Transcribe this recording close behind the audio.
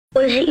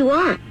What is it you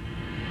want?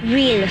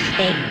 Real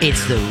estate.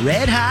 It's the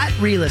Red Hot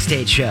Real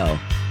Estate Show,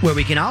 where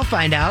we can all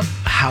find out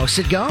how's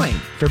it going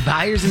for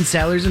buyers and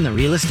sellers in the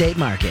real estate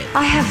market.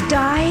 I have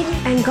died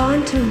and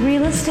gone to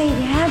real estate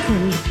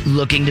heaven.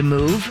 Looking to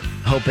move?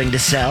 Hoping to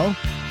sell?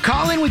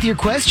 Call in with your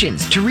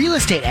questions to real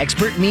estate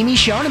expert Mimi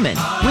Shoneman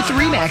with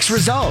RE/MAX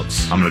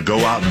Results. I'm going to go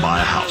out and buy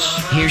a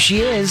house. Here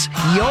she is,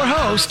 your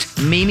host,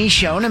 Mimi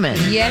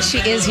Shoneman. Yes, she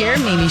is here,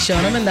 Mimi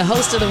Shoneman, the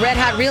host of the Red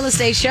Hot Real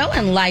Estate Show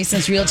and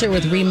licensed realtor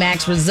with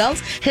RE/MAX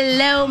Results.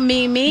 Hello,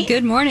 Mimi.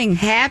 Good morning.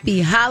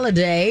 Happy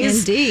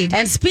holidays. Indeed.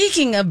 And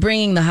speaking of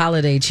bringing the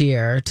holiday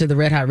cheer to the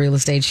Red Hot Real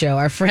Estate Show,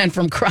 our friend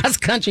from Cross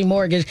Country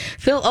Mortgage,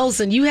 Phil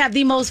Olson, you have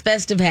the most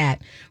festive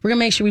hat. We're going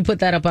to make sure we put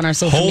that up on our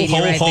social media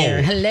right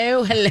there.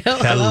 Hello.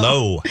 Hello.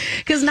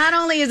 Because not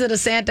only is it a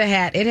Santa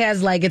hat, it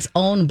has like its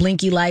own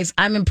blinky lights.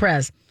 I'm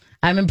impressed,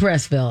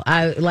 Phil.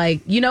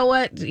 You know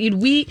what?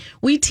 We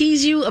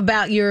tease you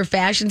about your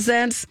fashion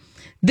sense.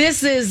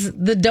 This is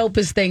the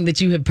dopest thing that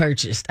you have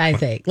purchased, I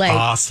think. Like,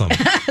 awesome.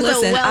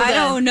 Listen, I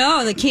don't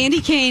know. The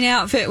candy cane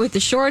outfit with the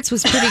shorts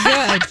was pretty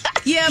good.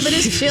 Yeah, but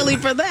it's chilly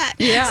for that.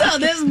 Yeah.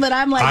 But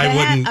I'm like,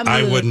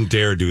 I wouldn't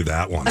dare do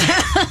that one.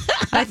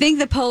 I think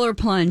the polar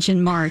plunge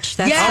in March.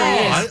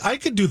 That's I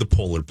could do the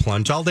polar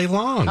plunge all day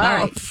long. All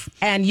right.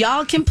 And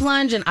y'all can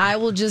plunge and I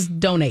will just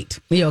donate.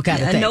 Kind of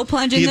thing. No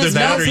plunging. Either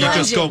that or you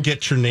plunging. just go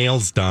get your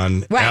nails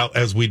done out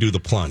as we do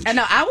the plunge. And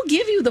I will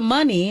give you the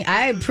money.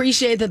 I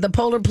appreciate that the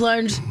polar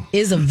plunge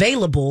is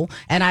available,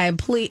 and I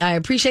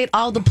appreciate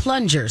all the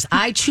plungers.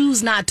 I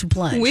choose not to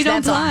plunge. We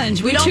don't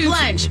plunge. We don't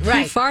plunge.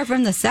 Right. Too far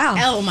from the south.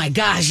 Oh my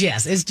gosh,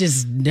 yes. It's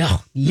just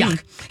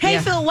yuck. Hey,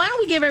 Phil, why don't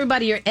we give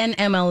everybody your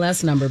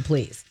NMLS number,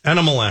 please?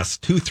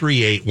 NMLS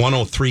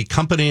 238103,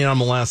 company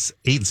NMLS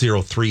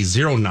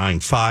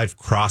 803095,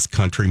 Cross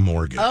Country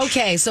Mortgage.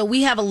 Okay, so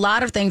we have a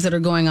lot of things that are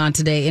going on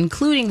today,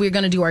 including we're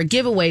going to do our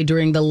giveaway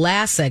during the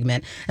last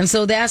segment. And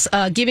so that's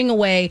giving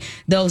away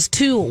those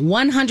two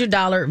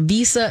 $100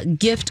 Visa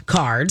gift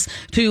cards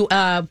to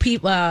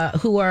people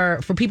who are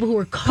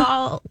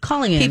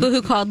calling in. People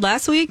who called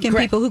last week and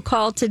people who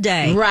called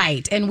today.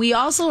 Right. And we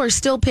also are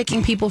still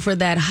picking people for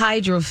that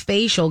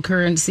hydrofacial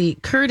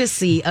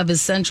courtesy of the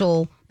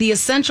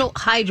Essential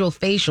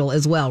Hydrofacial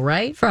as well,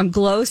 right? From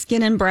Glow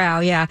Skin and Brow,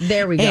 yeah.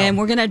 There we go. And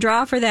we're going to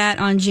draw for that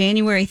on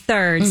January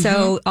 3rd.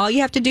 So all you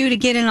have to do to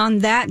get in on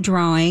that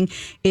drawing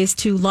is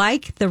to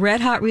like the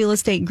Red Hot Real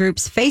Estate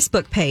Group's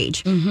Facebook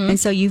page. And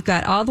so you've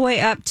got all the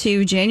way up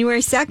to January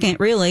 2nd,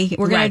 really.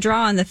 We're going to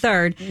draw on the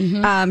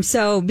 3rd.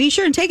 So be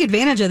sure and take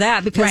advantage of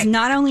that because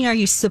not only are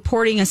you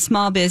supporting a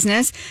small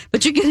business,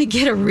 but you're going to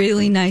get a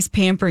really nice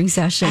pampering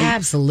session.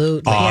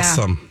 Absolutely.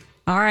 Awesome. Yeah.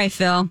 All right,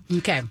 Phil.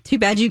 Okay. Too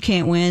bad you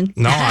can't win.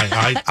 No,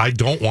 I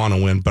don't want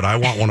to win, but I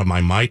want one of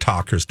my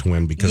talkers to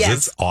win because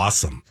it's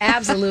awesome.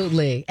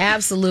 Absolutely.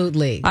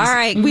 Absolutely. All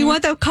right. We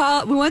want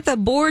the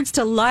boards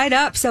to light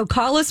up. So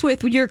call us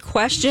with your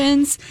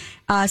questions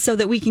so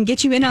that we can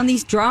get you in on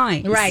these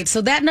drawings. Right.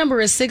 So that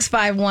number is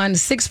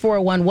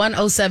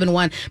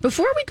 651-641-1071.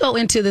 Before we go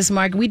into this,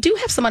 Mark, we do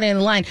have somebody on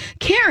the line.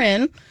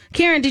 Karen,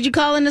 did you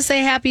call in to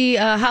say happy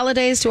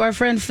holidays to our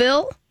friend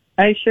Phil?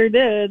 I sure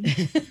did.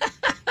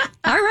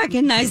 I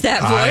recognize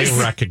that voice.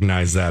 I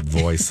recognize that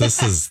voice.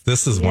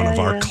 This is one of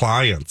our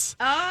clients.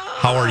 Oh.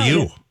 How are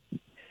you?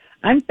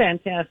 I'm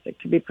fantastic,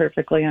 to be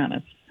perfectly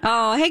honest.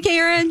 Oh, hey,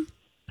 Karen.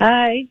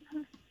 Hi.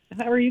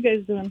 How are you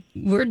guys doing?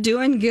 We're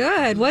doing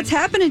good. What's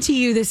happening to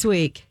you this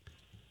week?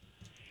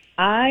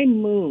 I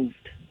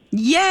moved.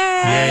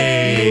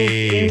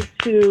 Yay! Moved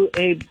into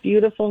a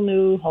beautiful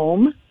new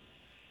home,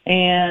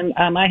 and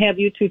I have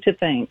you two to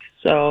thank.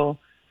 So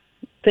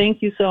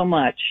thank you so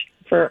much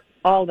for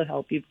all the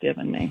help you've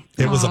given me.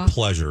 It was a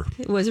pleasure.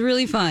 It was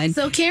really fun.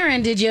 So,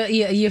 Karen, did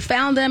you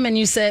found them and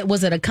you said,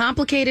 was it a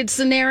complicated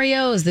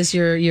scenario? Is this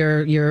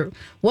your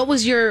what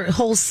was your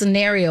whole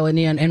scenario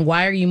and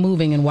why are you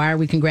moving and why are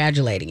we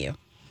congratulating you?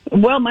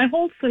 Well, my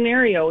whole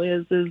scenario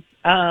is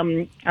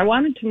I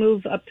wanted to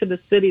move up to the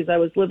cities. I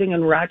was living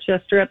in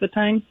Rochester at the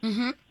time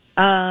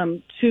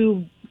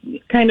to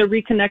kind of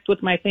reconnect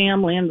with my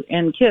family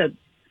and kids.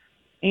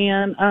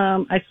 And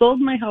I sold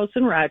my house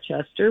in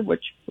Rochester,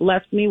 which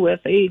left me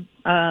with a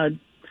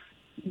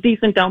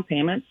decent down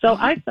payment. So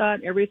I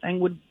thought everything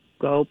would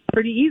go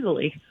pretty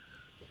easily.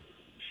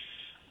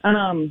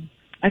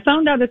 I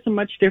found out it's a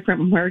much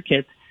different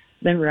market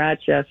than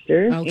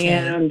Rochester. Okay.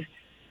 And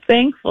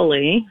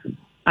thankfully,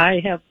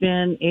 I have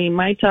been a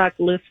My Talk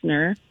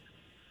listener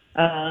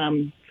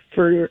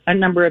for a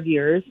number of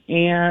years.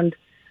 And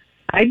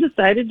I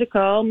decided to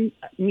call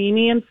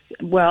Mimi I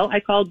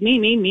called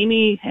Mimi.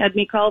 Mimi had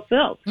me call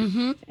Phil.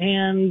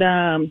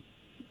 And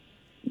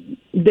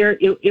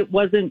it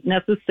wasn't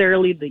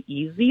necessarily the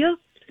easiest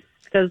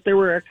because there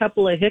were a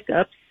couple of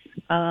hiccups.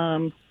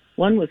 One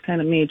was kind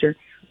of major,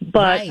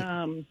 but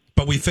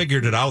we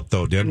figured it out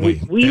though, didn't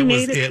we?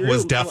 It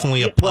was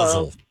definitely a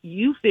puzzle. Well,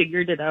 you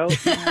figured it out,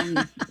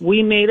 and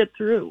we made it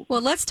through.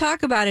 Well, let's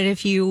talk about it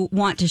if you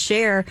want to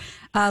share.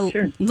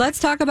 Sure. Let's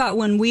talk about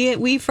when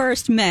we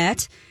first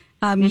met.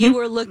 You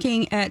were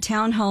looking at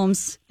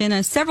townhomes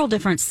in several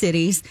different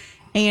cities,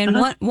 And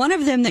one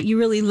of them that you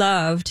really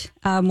loved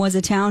was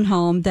a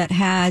townhome that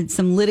had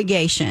some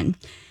litigation.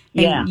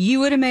 And Yeah. you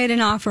would have made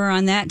an offer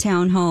on that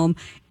townhome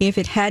if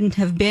it hadn't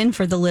have been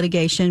for the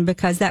litigation,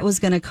 because that was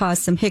going to cause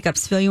some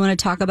hiccups. Phil, you want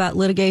to talk about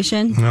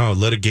litigation? No,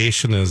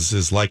 litigation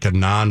is like a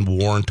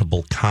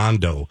non-warrantable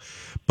condo.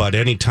 But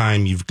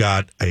anytime you've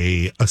got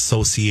a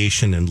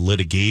association and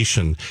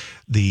litigation,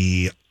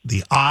 the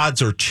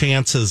odds or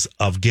chances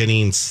of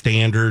getting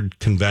standard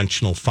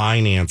conventional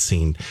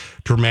financing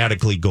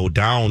dramatically go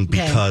down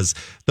because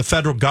the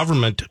federal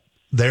government,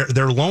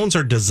 their loans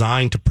are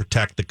designed to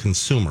protect the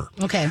consumer.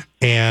 Okay.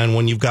 And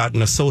when you've got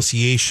an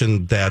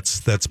association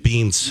that's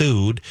being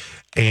sued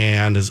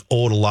and is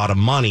owed a lot of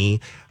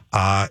money,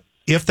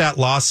 if that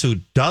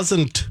lawsuit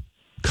doesn't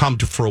come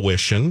to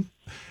fruition,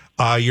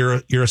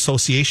 your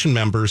association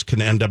members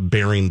can end up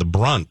bearing the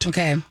brunt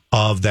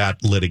of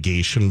that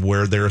litigation,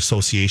 where their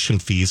association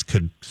fees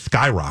could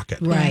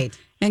skyrocket. Right.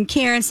 And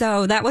Karen,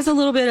 so that was a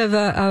little bit of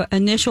a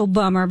initial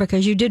bummer,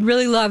 because you did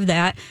really love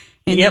that.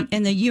 And,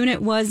 and the unit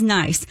was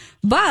nice.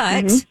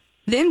 But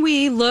then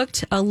we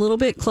looked a little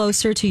bit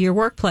closer to your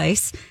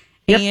workplace.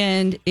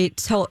 And it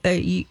told,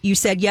 you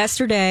said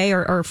yesterday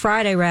or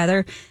Friday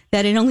rather,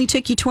 that it only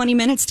took you 20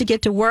 minutes to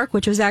get to work,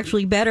 which was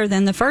actually better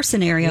than the first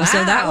scenario. Wow.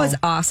 So that was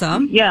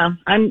awesome. Yeah,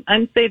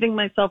 I'm saving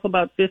myself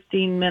about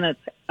 15 minutes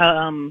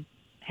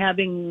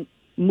having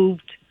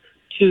moved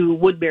to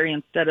Woodbury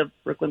instead of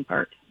Brooklyn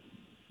Park.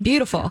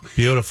 Beautiful.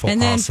 Beautiful.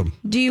 And then, awesome.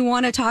 do you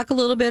want to talk a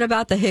little bit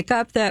about the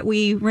hiccup that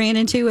we ran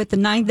into at the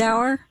 9th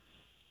hour?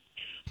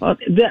 Well,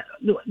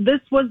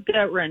 this was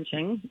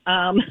gut-wrenching.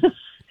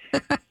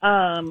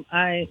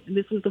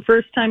 This was the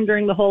first time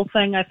during the whole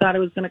thing I thought I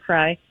was going to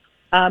cry.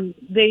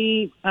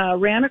 They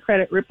ran a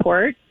credit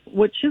report,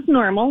 which is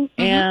normal,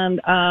 and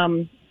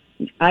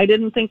I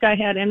didn't think I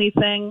had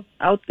anything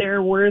out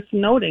there worth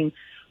noting.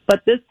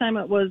 But this time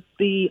it was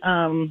the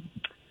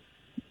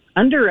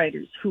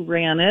underwriters who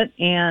ran it,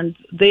 and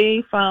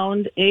they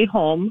found a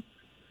home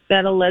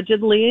that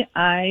allegedly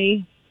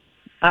I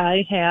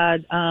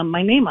had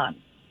my name on.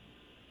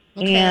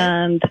 Okay.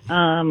 And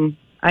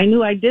I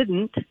knew I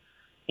didn't.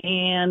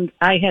 And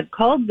I had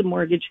called the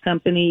mortgage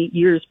company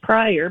years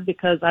prior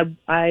because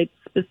I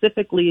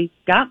specifically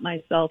got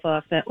myself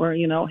off that, or,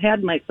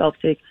 had myself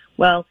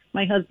my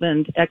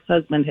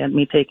ex-husband had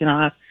me taken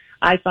off.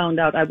 I found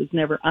out I was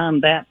never on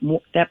that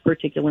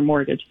particular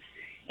mortgage.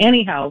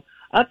 Anyhow,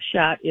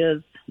 upshot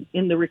is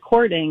in the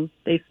recording,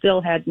 they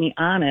still had me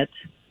on it,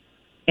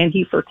 and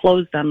he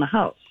foreclosed on the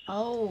house.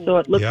 Oh. So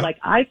it looked like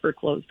I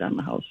foreclosed on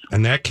the house.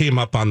 And that came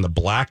up on the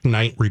Black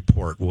Knight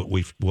report, what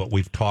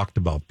we've talked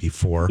about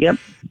before. Yep.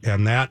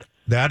 And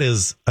that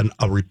is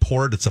a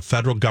report. It's a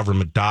federal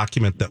government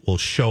document that will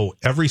show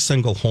every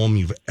single home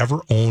you've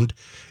ever owned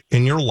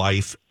in your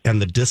life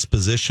and the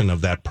disposition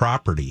of that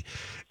property.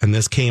 And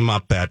this came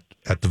up at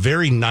the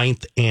very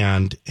 9th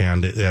and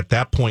at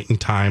that point in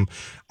time,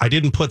 I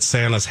didn't put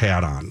Santa's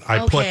hat on.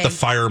 I put the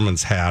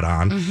fireman's hat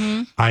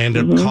on. I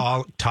ended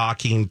up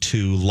talking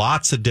to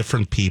lots of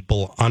different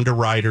people,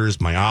 underwriters,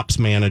 my ops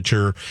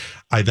manager.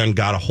 I then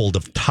got a hold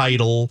of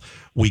title.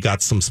 We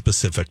got some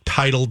specific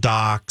title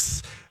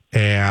docs.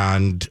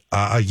 And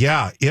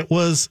it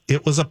was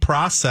a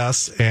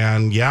process,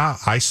 and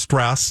I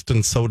stressed,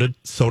 and so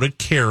did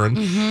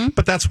Karen.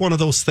 But that's one of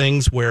those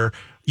things where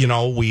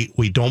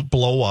we don't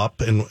blow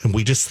up, and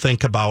we just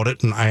think about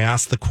it. And I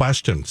asked the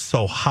question: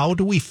 so how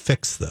do we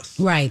fix this?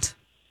 Right.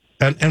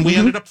 And we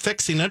ended up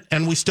fixing it,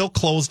 and we still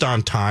closed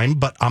on time,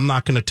 but I'm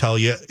not going to tell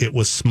you it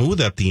was smooth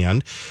at the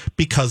end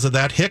because of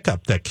that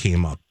hiccup that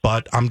came up.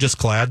 But I'm just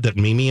glad that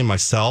Mimi and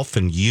myself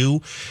and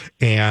you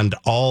and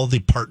all the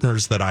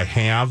partners that I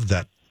have,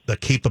 that the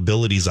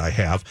capabilities I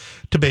have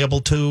to be able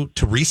to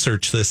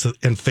research this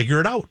and figure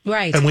it out.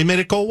 Right. And we made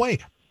it go away.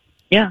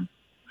 Yeah.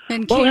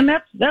 And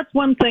that's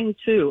one thing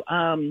too.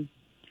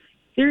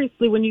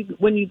 Seriously, when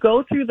you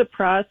go through the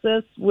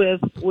process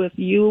with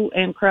you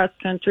and Cross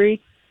Country,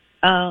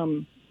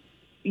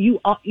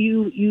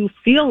 you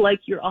feel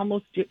like you're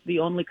almost the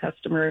only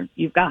customer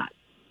you've got,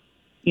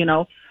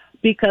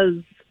 because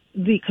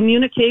the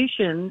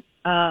communication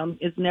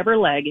is never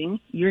lagging.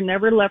 You're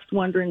never left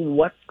wondering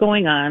what's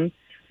going on.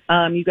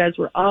 You guys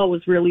were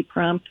always really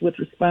prompt with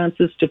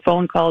responses to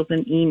phone calls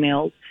and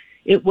emails.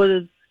 It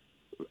was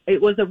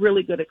a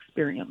really good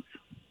experience.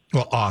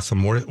 Well,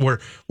 awesome.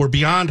 We're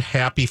beyond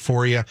happy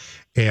for you,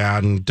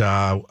 and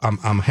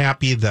I'm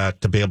happy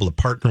that to be able to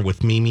partner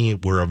with Mimi.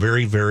 We're a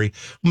very, very,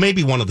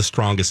 maybe one of the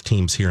strongest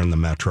teams here in the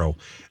metro.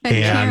 And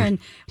Karen,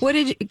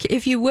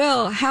 if you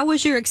will, how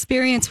was your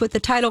experience with the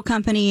title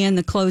company and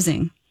the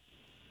closing?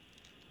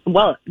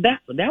 Well, that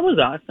was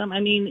awesome.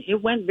 I mean,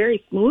 it went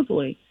very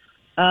smoothly.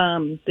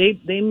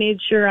 They made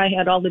sure I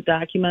had all the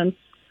documents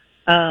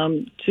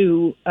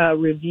to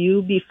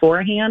review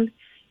beforehand.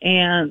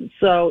 And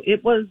so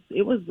it was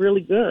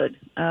really good.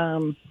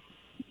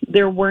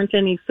 There weren't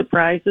any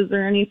surprises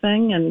or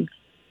anything, and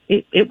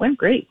it went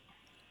great.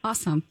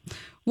 Awesome.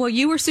 Well,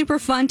 you were super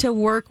fun to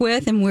work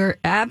with, and we're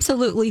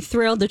absolutely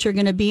thrilled that you're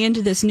going to be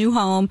into this new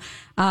home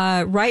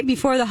right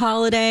before the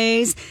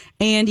holidays.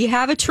 And you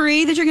have a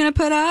tree that you're going to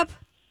put up?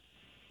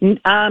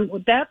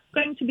 That's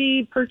going to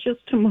be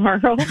purchased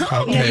tomorrow.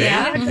 Okay.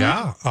 Yeah. We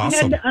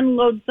Awesome. had to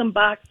unload some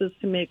boxes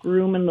to make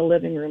room in the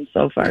living room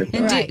so far.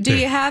 And do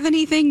you have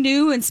anything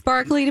new and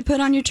sparkly to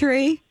put on your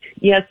tree?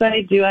 Yes,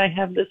 I do. I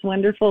have this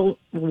wonderful,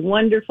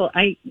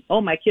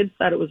 my kids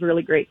thought it was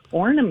really great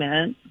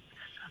ornament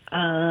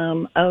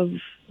of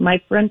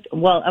my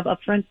of a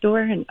front door.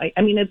 And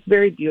I mean, it's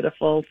very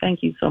beautiful.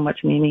 Thank you so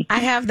much, Mimi. I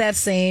have that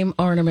same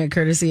ornament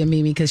courtesy of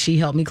Mimi because she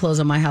helped me close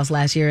on my house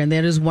last year, and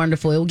that is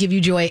wonderful. It will give you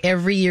joy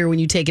every year when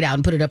you take it out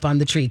and put it up on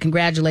the tree.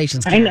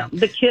 Congratulations, Karen. I know.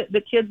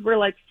 The kids were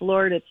like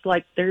floored. It's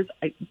like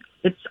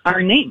it's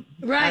our name.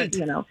 Right.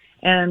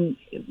 And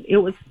it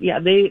was,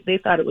 they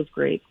thought it was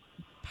great.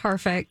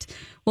 Perfect.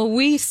 Well,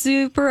 we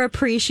super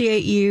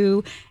appreciate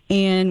you,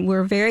 and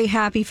we're very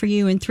happy for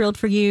you and thrilled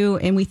for you.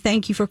 And we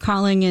thank you for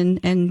calling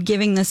and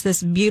giving us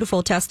this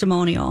beautiful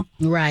testimonial.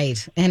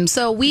 Right. And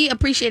so we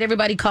appreciate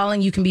everybody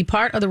calling. You can be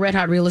part of the Red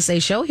Hot Real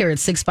Estate Show here at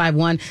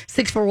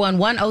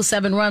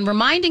 651-641-1071.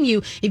 Reminding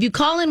you, if you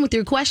call in with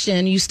your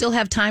question, you still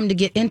have time to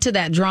get into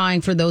that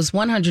drawing for those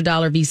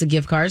 $100 Visa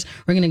gift cards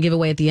we're going to give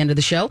away at the end of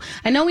the show.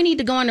 I know we need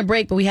to go on a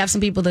break, but we have some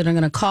people that are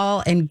going to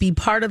call and be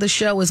part of the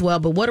show as well.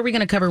 But what are we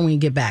going to cover when we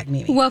get back,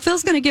 Mimi? Well,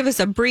 Phil's going to give us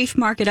a brief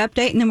market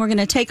update, and then we're going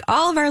to take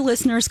all of our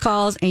listeners'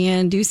 calls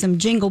and do some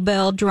jingle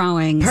bell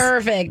drawings.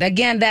 Perfect.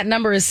 Again, that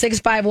number is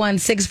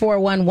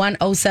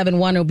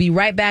 651-641-1071. We'll be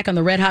right back on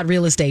the Red Hot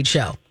Real Estate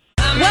Show.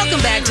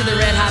 Welcome back to the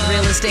Red Hot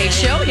Real Estate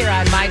Show here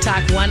on My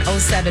Talk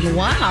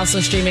 1071, also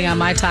streaming on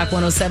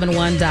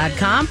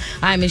MyTalk1071.com.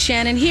 I'm Ms.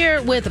 Shannon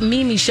here with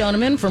Mimi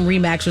Shoneman from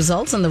RE/MAX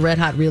Results and the Red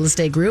Hot Real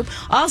Estate Group.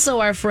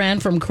 Also, our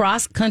friend from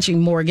Cross Country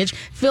Mortgage,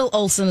 Phil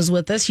Olson, is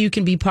with us. You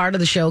can be part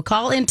of the show.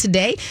 Call in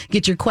today,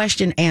 get your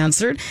question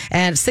answered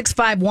at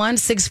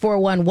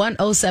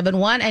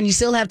 651-641-1071, and you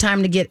still have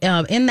time to get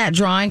in that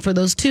drawing for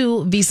those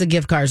 2 Visa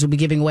gift cards we'll be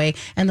giving away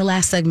in the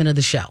last segment of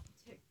the show.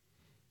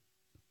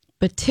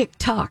 But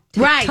TikTok.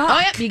 Right. Oh,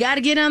 yep. You got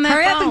to get on that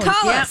Hurry phone. up and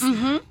call Yep. us.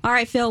 Mm-hmm. All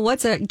right, Phil,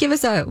 give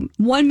us a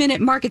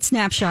 1-minute market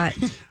snapshot.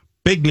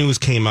 Big news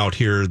came out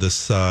here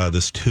this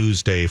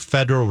Tuesday.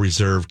 Federal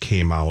Reserve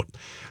came out,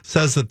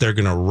 says that they're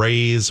going to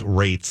raise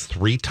rates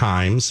 3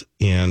 times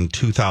in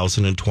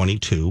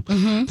 2022.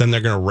 Then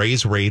they're going to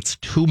raise rates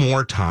 2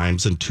 more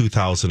times in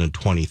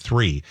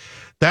 2023.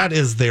 That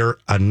is their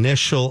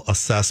initial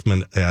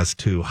assessment as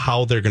to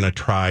how they're going to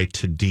try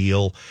to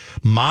deal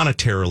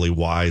monetarily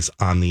wise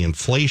on the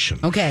inflation.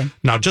 Okay.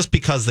 Now, just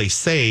because they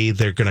say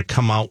they're going to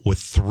come out with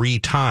 3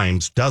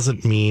 times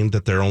doesn't mean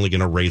that they're only going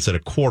to raise it a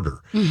quarter.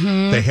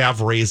 They have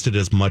raised it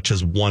as much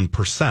as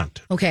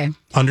 1%. Okay.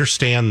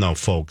 Understand, though,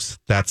 folks,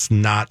 that's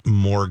not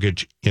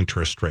mortgage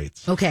interest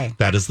rates. Okay.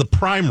 That is the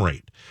prime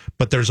rate.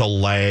 But there's a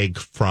lag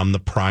from the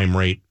prime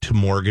rate to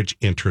mortgage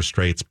interest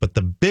rates. But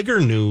the bigger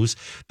news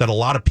that a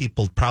lot of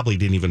people probably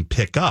didn't even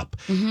pick up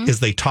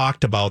is they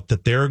talked about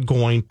that they're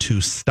going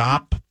to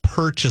stop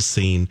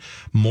purchasing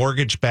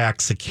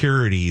mortgage-backed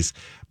securities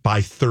by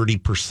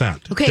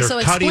 30%. Okay, They're so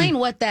explain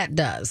what that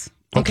does.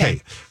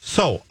 Okay,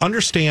 so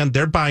understand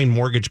they're buying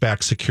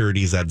mortgage-backed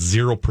securities at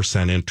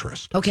 0%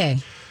 interest. Okay.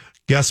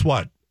 Guess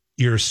what?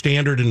 Your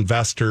standard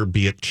investor,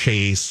 be it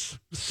Chase,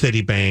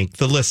 Citibank,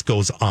 the list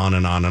goes on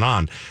and on and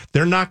on.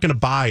 They're not going to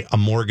buy a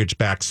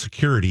mortgage-backed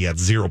security at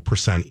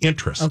 0%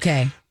 interest.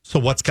 Okay. So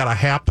what's got to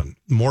happen?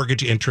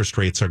 Mortgage interest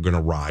rates are going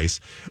to rise.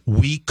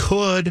 We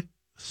could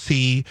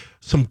see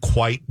some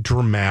quite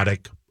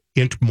dramatic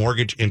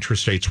mortgage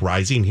interest rates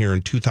rising here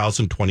in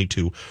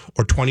 2022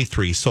 or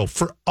 23. So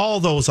for all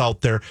those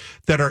out there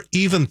that are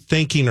even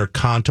thinking or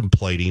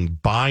contemplating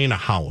buying a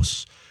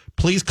house,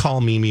 please call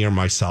Mimi or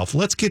myself.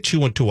 Let's get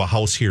you into a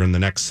house here in the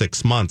next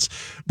 6 months,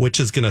 which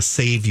is going to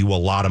save you a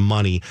lot of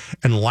money.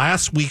 And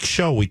last week's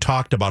show, we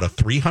talked about a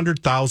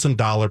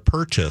 $300,000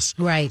 purchase.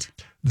 Right.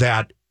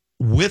 That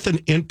with an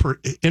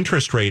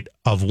interest rate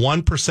of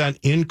 1%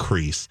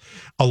 increase,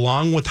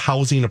 along with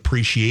housing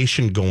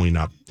appreciation going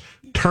up,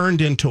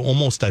 turned into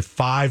almost a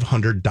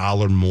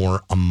 $500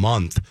 more a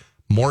month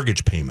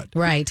mortgage payment.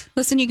 Right.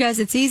 Listen, you guys,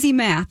 it's easy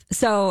math.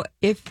 So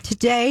if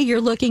today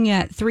you're looking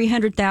at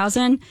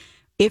 $300,000,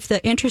 if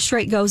the interest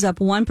rate goes up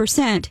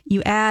 1%,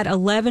 you add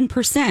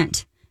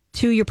 11%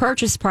 to your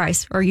purchase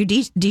price, or you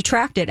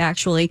detract it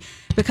actually,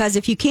 because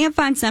if you can't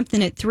find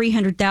something at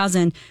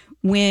 $300,000,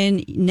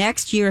 when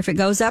next year, if it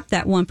goes up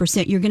that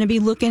 1%, you're going to be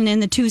looking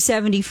in the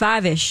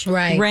 275-ish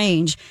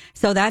range.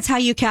 So that's how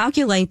you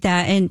calculate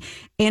that. And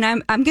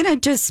I'm going to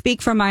just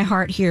speak from my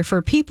heart here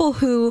for people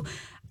who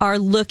are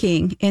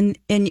looking, and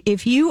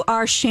if you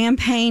are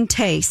champagne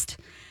taste,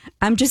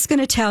 I'm just going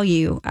to tell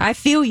you, I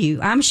feel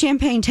you. I'm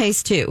champagne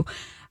taste too.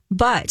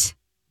 But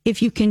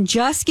if you can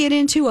just get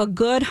into a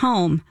good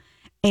home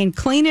and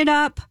clean it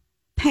up,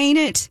 paint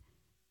it,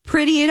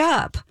 pretty it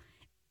up,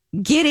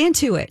 get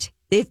into it.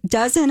 It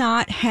does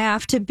not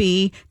have to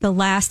be the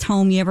last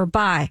home you ever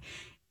buy.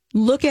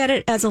 Look at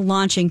it as a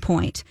launching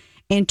point.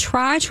 and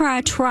try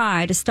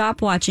to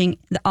stop watching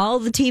all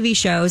the TV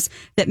shows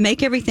that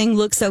make everything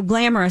look so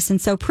glamorous and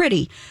so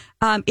pretty.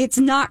 It's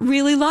not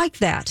really like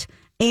that.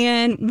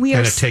 And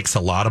it takes a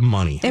lot of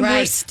money. And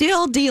we're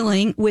still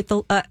dealing with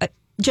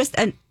just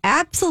an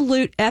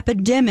absolute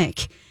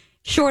epidemic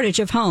shortage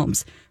of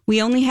homes.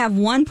 We only have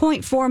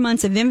 1.4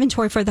 months of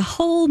inventory for the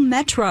whole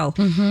metro.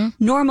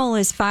 Normal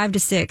is 5 to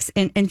 6.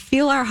 And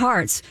feel our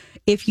hearts.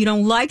 If you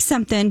don't like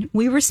something,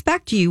 we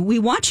respect you. We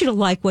want you to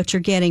like what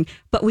you're getting,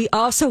 but we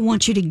also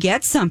want you to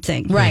get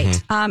something.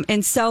 Right.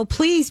 And so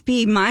please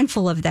be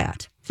mindful of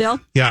that.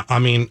 Phil? Yeah, I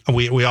mean,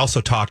 we also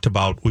talked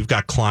about, we've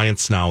got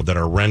clients now that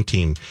are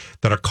renting,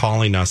 that are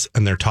calling us,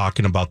 and they're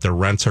talking about their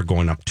rents are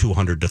going up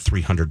 $200 to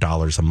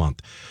 $300 a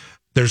month.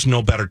 There's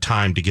no better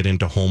time to get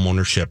into home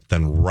ownership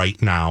than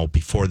right now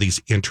before these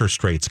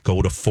interest rates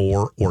go to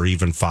 4 or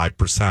even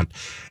 5%.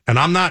 And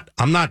I'm not,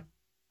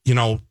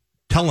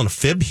 telling a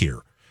fib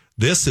here.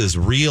 This is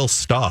real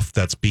stuff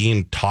that's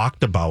being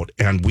talked about,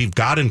 and we've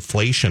got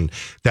inflation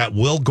that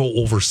will go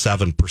over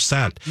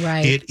 7%.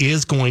 Right. It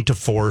is going to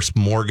force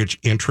mortgage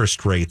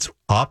interest rates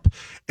up,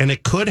 and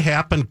it could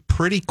happen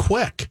pretty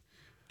quick.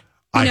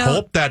 I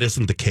hope that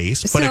isn't the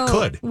case, but it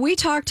could. We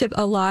talked to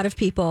a lot of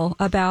people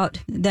about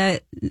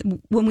that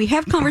when we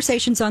have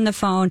conversations on the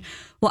phone.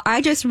 Well,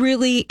 and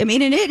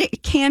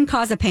it can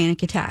cause a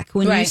panic attack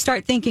when you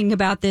start thinking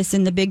about this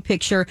in the big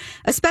picture,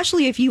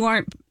 especially if you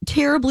aren't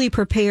terribly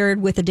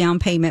prepared with a down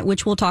payment,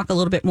 which we'll talk a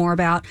little bit more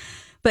about.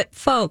 But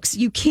folks,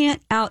 you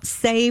can't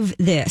outsave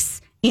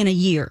this in a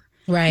year.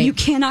 Right. You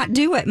cannot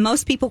do it.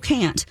 Most people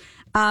can't.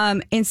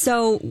 And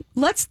so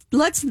let's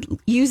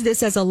use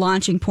this as a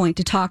launching point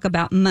to talk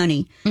about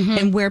money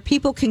and where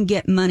people can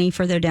get money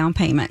for their down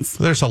payments.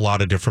 There's a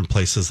lot of different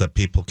places that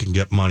people can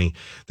get money.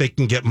 They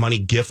can get money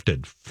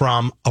gifted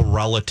from a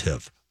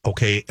relative.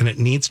 Okay. And it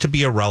needs to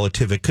be a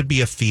relative. It could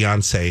be a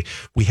fiance.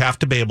 We have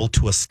to be able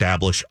to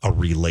establish a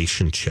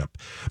relationship.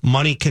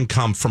 Money can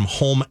come from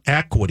home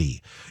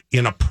equity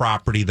in a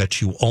property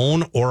that you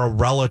own or a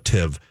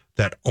relative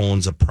that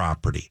owns a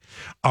property.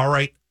 All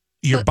right.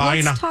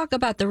 Let's talk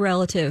about the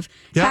relative.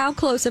 Yep. How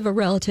close of a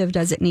relative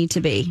does it need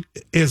to be?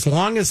 As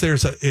long as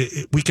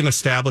we can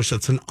establish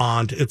it's an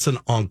aunt, it's an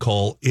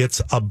uncle, it's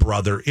a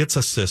brother, it's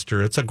a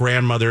sister, it's a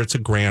grandmother, it's a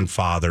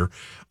grandfather.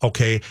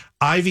 Okay.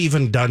 I've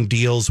even done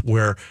deals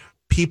where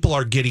people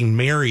are getting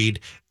married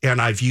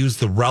and I've used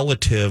the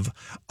relative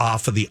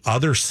off of the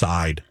other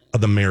side of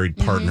the married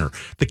partner.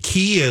 The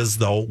key is,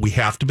 though, we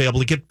have to be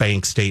able to get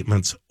bank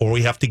statements or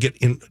we have to get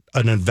an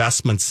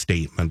investment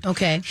statement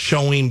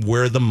showing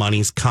where the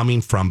money's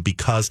coming from,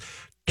 because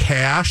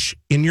cash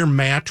in your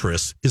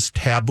mattress is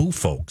taboo,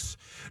 folks.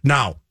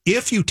 Now,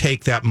 if you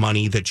take that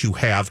money that you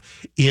have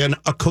in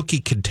a cookie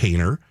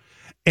container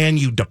and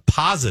you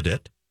deposit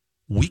it,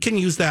 we can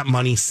use that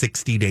money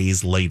 60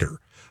 days later.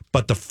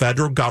 But the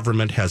federal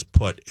government has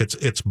put,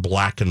 it's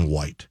black and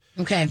white.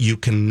 Okay. You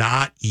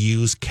cannot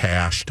use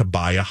cash to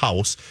buy a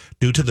house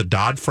due to the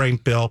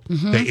Dodd-Frank bill,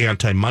 the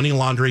anti-money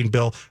laundering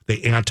bill,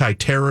 the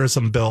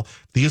anti-terrorism bill.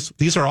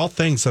 These are all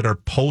things that are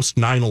post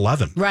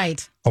 9/11.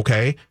 Right.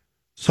 Okay.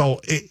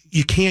 So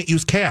you can't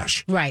use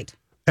cash. Right.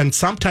 And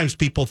sometimes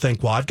people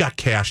think, well, I've got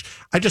cash.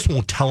 I just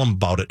won't tell them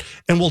about it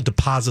and we'll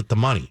deposit the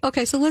money.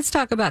 Okay, so let's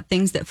talk about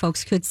things that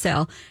folks could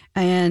sell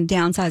and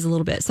downsize a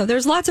little bit. So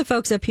there's lots of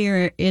folks up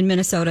here in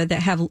Minnesota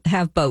that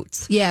have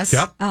boats. Yes.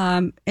 Yep.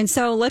 And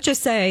so let's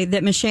just say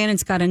that Miss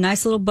Shannon's got a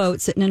nice little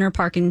boat sitting in her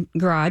parking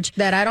garage.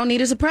 That I don't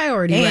need as a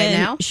priority right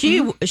now.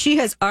 She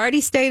has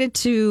already stated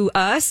to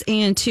us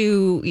and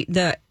to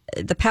the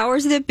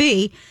powers that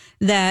be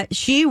that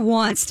she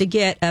wants to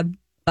get a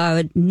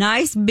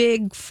nice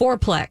big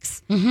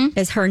fourplex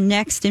as her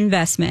next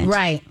investment.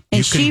 Right.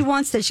 And she's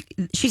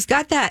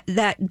got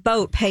that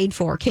boat paid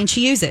for. Can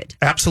she use it?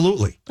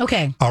 Absolutely.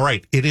 Okay. All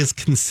right. It is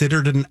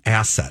considered an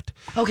asset.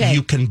 Okay.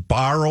 You can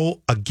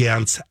borrow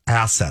against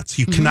assets.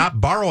 You cannot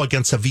borrow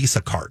against a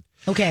Visa card.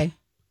 Okay.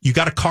 You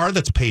got a car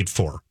that's paid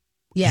for.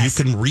 Yes.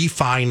 You can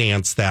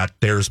refinance that.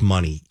 There's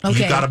money.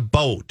 Okay. You got a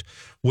boat,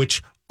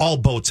 which all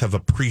boats have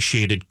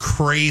appreciated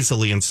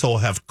crazily, and so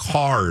have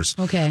cars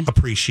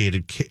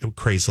appreciated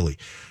crazily.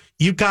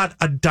 You've got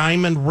a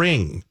diamond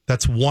ring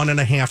that's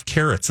 1.5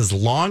 carats. As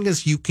long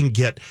as you can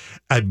get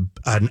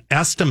an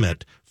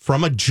estimate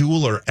from a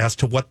jeweler as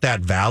to what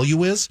that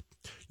value is,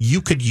 you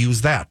could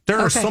use that. There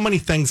are so many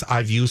things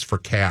I've used for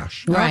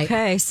cash. Right.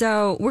 Okay,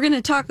 so we're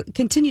going to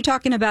continue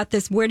talking about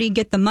this. Where do you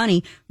get the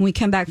money when we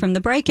come back from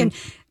the break? And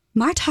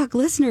My Talk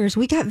listeners,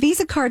 we got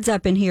Visa cards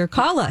up in here.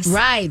 Call us.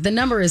 Right. The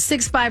number is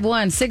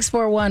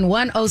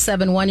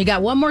 651-641-1071. You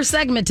got one more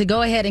segment to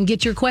go ahead and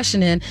get your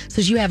question in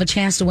so you have a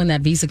chance to win that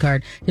Visa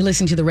card. You're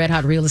listening to the Red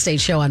Hot Real Estate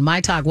Show on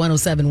My Talk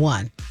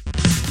 1071.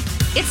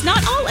 It's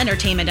not all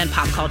entertainment and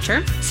pop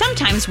culture.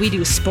 Sometimes we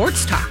do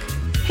sports talk.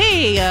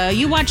 Hey,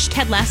 you watched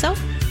Ted Lasso?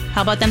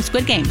 How about them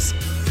Squid Games?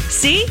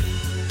 See?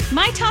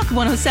 My Talk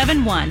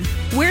 1071,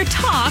 where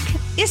talk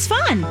is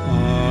fun.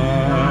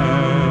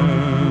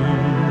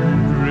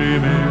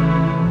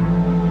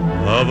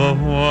 Of a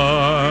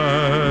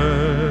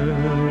white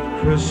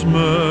Christmas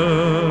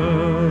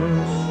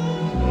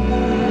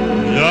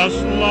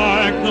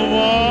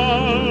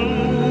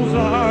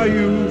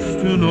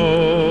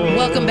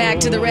back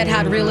to the Red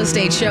Hot Real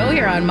Estate Show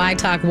here on My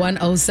Talk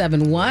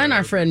 1071.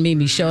 Our friend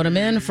Mimi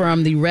Shoneman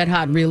from the Red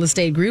Hot Real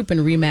Estate Group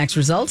and RE/MAX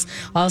Results.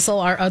 Also,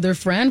 our other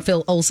friend,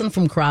 Phil Olson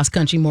from Cross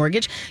Country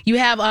Mortgage. You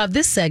have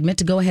this segment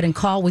to go ahead and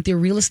call with your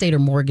real estate or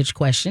mortgage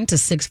question to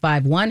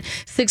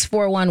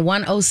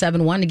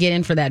 651-641-1071 to get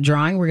in for that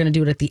drawing. We're going to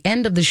do it at the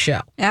end of the show.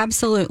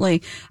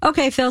 Absolutely.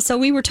 Okay, Phil, so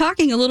we were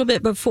talking a little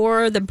bit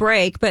before the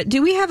break, but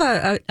do we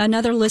have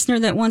another listener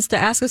that wants to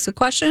ask us a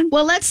question?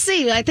 Well, let's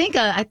see. I think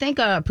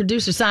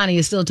producer Sonny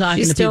is still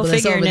talking to people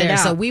that's over there,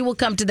 so we will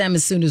come to them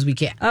as soon as we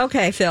can.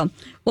 Okay, Phil.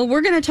 Well,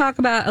 we're going to talk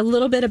about a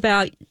little bit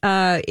about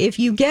if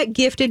you get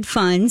gifted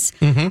funds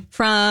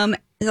from,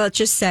 let's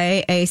just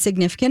say, a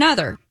significant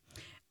other.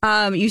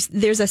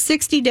 There's a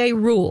 60-day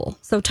rule.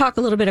 So talk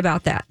a little bit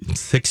about that.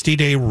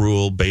 60-day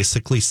rule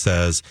basically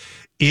says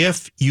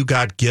if you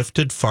got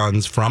gifted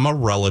funds from a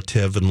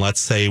relative, and let's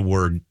say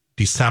we're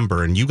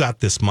December and you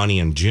got this money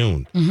in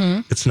June,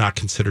 it's not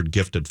considered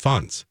gifted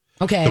funds.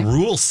 Okay. The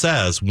rule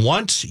says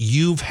once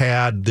you've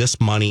had this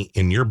money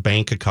in your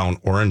bank account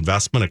or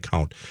investment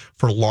account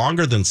for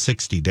longer than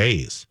 60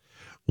 days,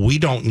 we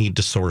don't need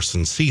to source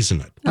and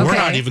season it. Okay. We're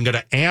not even going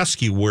to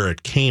ask you where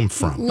it came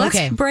from.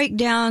 Let's break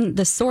down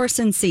the source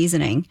and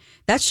seasoning.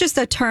 That's just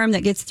a term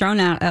that gets thrown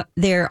out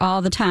there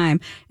all the time,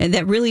 and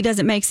that really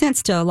doesn't make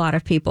sense to a lot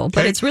of people.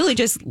 But it's really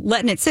just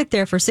letting it sit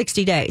there for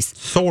 60 days.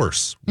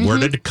 Source, where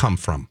did it come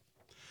from?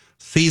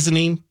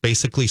 Seasoning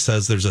basically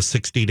says there's a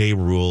 60-day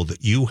rule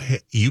that you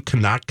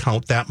cannot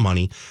count that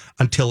money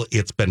until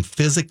it's been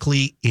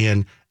physically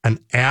in an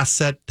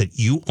asset that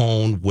you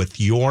own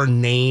with your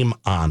name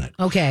on it.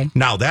 Okay.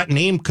 Now, that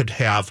name could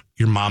have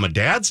your mom and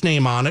dad's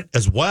name on it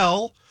as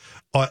well.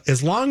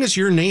 As long as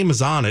your name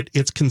is on it,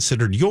 it's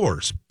considered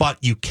yours. But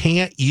you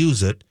can't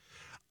use it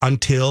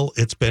until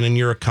it's been in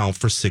your account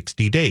for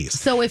 60 days.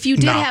 So if you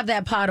did have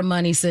that pot of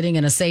money sitting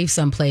in a safe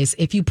someplace,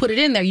 if you put it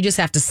in there, you just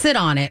have to sit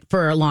on it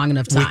for a long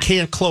enough time. We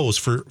can't close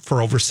for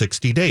over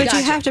 60 days. But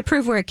you have to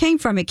prove where it came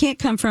from. It can't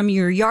come from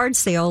your yard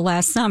sale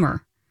last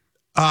summer.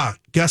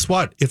 Guess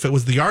what? If it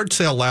was the yard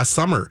sale last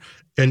summer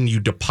and you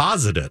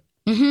deposit it,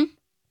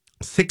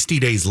 60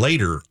 days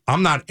later,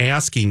 I'm not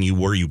asking you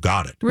where you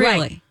got it. Really?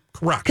 Right.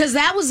 Correct. Because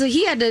that was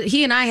he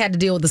and I had to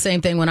deal with the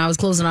same thing when I was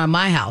closing on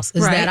my house.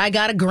 Is that I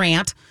got a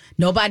grant.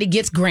 Nobody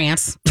gets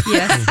grants.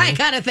 Yes. I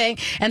got a thing.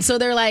 And so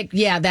they're like,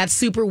 yeah, that's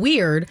super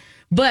weird.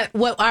 But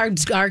what our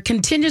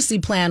contingency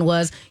plan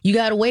was, you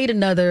got to wait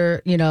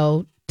another,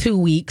 2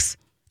 weeks.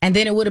 And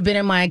then it would have been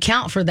in my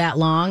account for that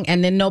long.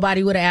 And then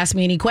nobody would have asked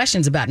me any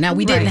questions about it. Now,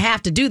 we didn't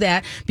have to do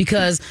that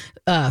because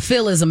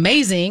Phil is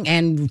amazing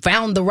and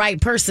found the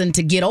right person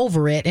to get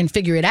over it and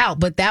figure it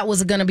out. But that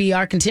was going to be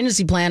our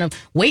contingency plan of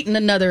waiting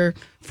another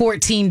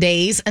 14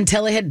 days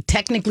until it had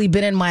technically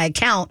been in my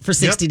account for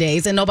 60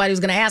 days and nobody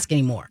was going to ask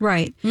anymore.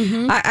 Right.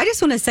 I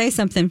just want to say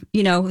something,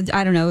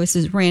 I don't know, this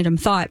is a random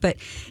thought, but,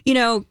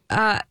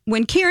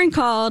 when Karen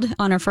called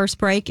on our first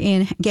break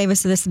and gave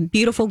us this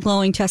beautiful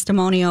glowing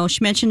testimonial,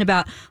 she mentioned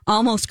about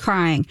almost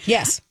crying.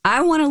 Yes.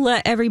 I want to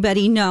let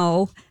everybody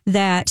know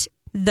that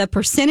the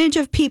percentage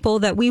of people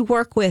that we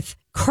work with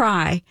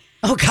cry.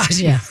 Oh, gosh,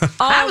 yeah.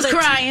 I was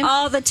crying.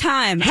 All the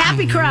time.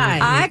 Happy cry.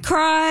 I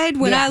cried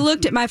when I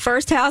looked at my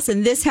first house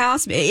and this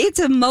house. It's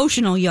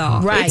emotional,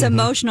 y'all. Right. It's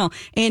emotional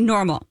and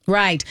normal.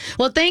 Right.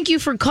 Well, thank you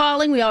for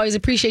calling. We always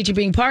appreciate you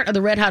being part of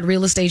the Red Hot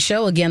Real Estate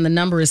Show. Again, the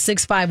number is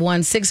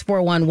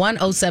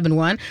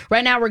 651-641-1071.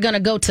 Right now, we're going to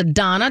go to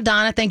Donna.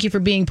 Donna, thank you for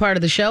being part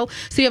of the show.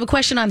 So you have a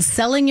question on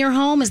selling your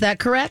home. Is that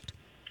correct?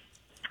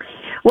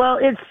 Well,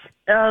 it's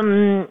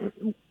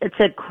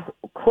a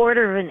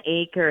quarter of an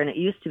acre, and it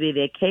used to be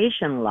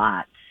vacation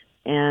lots.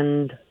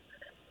 And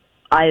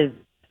I've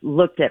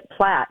looked at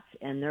plats,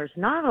 and there's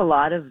not a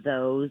lot of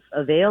those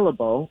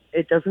available.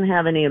 It doesn't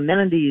have any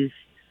amenities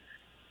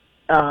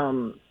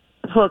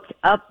hooked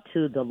up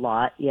to the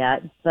lot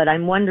yet, but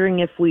I'm wondering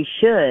if we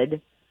should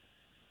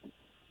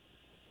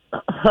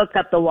hook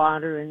up the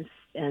water and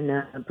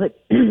put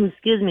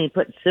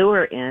put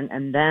sewer in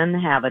and then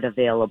have it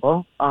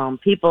available.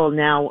 People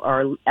now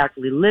are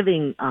actually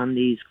living on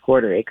these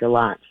quarter acre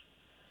lots.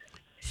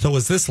 So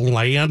is this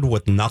land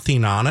with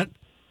nothing on it?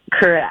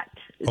 Correct.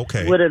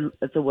 Okay.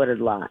 It's a wooded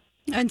lot.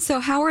 And so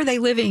how are they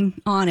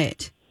living on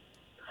it?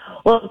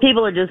 Well,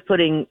 people are just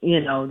putting,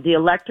 the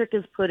electric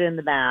is put in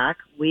the back.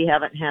 We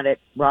haven't had it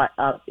brought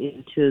up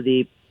into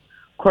the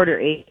quarter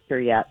acre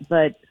yet,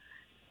 but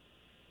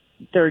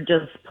they're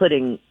just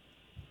putting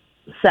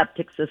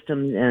septic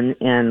systems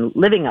and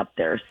living up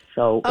there.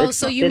 So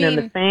it's been in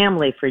the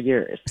family for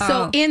years.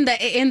 So in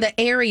the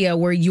area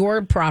where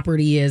your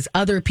property is,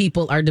 other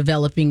people are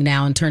developing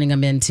now and turning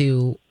them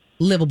into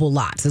livable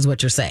lots, is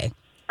what you're saying?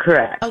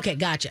 Correct. Okay,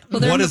 gotcha.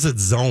 Well, what is it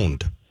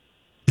zoned?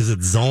 Is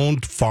it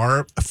zoned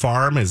farm?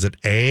 Is it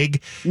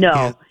ag?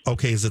 No.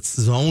 Is it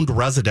zoned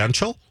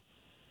residential?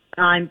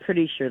 I'm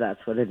pretty sure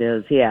that's what it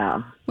is.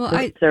 Yeah.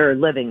 Well, they're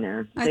living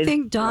there. I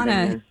think,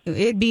 Donna,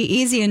 it'd be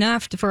easy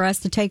enough for us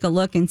to take a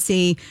look and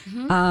see,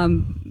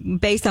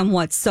 based on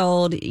what's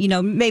sold,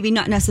 maybe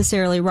not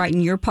necessarily right in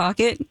your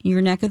pocket,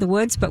 your neck of the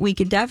woods, but we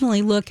could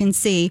definitely look and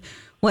see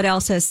what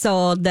else has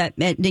sold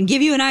and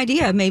give you an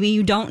idea. Maybe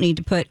you don't need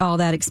to put all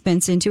that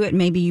expense into it.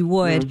 Maybe you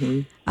would.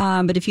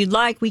 Mm-hmm. But if you'd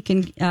like, we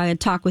can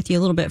talk with you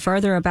a little bit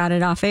further about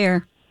it off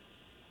air.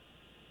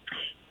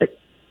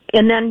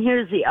 And then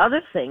here's the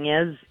other thing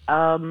is,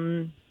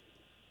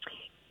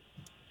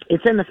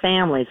 it's in the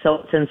family,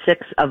 so it's in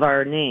 6 of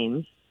our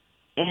names.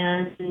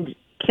 And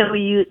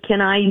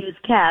can I use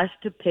cash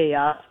to pay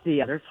off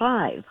the other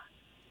 5?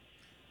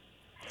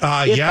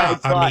 Yeah,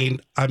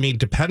 I mean,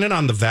 depending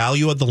on the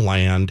value of the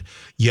land,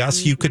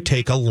 yes, you could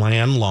take a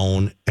land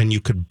loan and you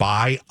could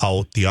buy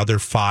out the other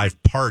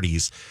 5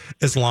 parties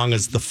as long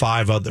as the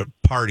 5 other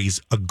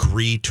parties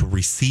agree to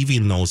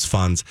receiving those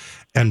funds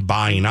and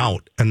buying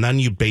out. And then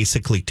you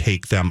basically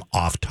take them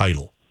off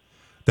title.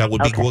 That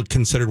would be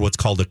considered what's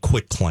called a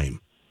quick claim.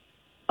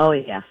 Oh,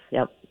 yes.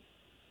 Yep.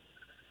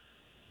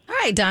 All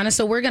right, Donna.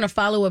 So we're going to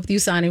follow up with you.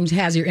 Someone who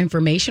has your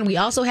information. We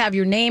also have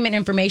your name and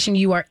information.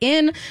 You are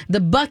in the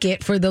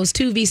bucket for those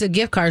 2 Visa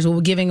gift cards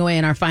we're giving away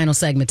in our final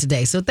segment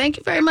today. So thank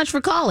you very much for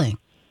calling.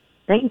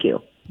 Thank you.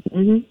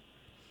 Mm-hmm.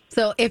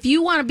 So if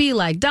you want to be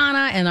like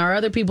Donna and our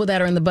other people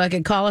that are in the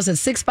bucket, call us at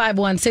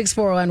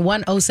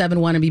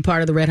 651-641-1071 and be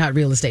part of the Red Hot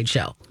Real Estate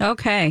Show.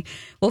 Okay.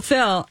 Well,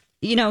 Phil,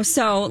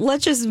 so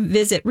let's just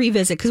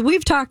revisit, because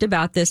we've talked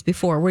about this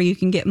before where you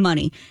can get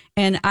money.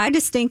 And I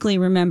distinctly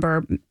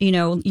remember,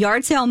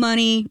 yard sale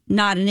money,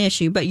 not an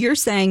issue. But you're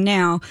saying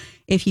now,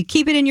 if you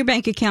keep it in your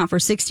bank account for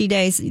 60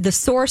 days, the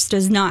source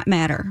does not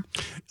matter.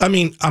 I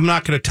mean, I'm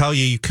not going to tell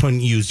you couldn't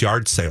use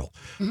yard sale,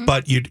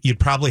 but you'd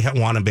probably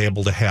want to be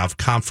able to have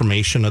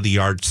confirmation of the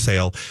yard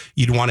sale.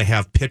 You'd want to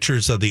have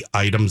pictures of the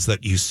items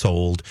that you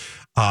sold.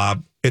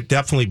 It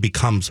definitely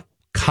becomes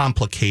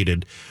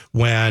complicated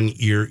when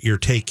you're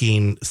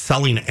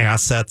selling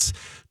assets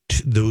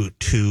to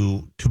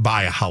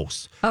buy a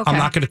house. Okay. I'm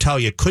not going to tell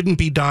you it couldn't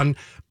be done,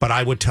 but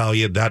I would tell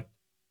you that,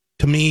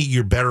 to me,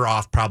 you're better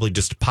off probably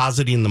just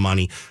depositing the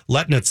money,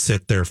 letting it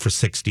sit there for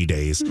 60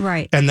 days,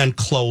 right, and then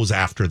close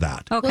after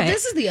that. Okay. Well,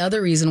 this is the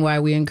other reason why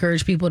we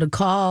encourage people to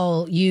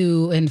call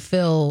you and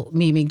Phil,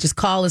 Mimi, just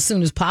call as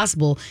soon as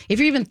possible if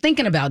you're even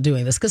thinking about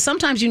doing this, because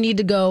sometimes you need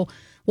to go,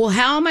 well,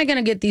 how am I going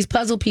to get these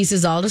puzzle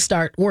pieces all to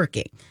start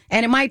working?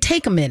 And it might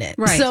take a minute.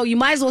 Right. So you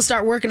might as well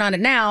start working on it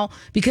now,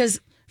 because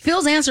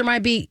Phil's answer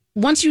might be,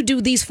 once you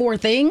do these 4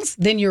 things,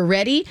 then you're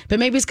ready. But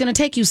maybe it's going to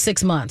take you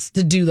 6 months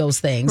to do those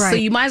things. Right. So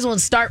you might as well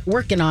start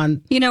working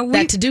on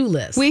that to-do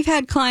list. We've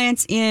had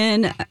clients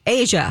in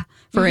Asia,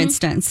 for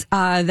instance,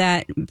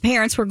 that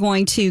parents were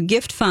going to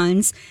gift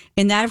funds,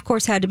 and that, of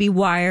course, had to be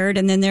wired.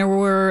 And then there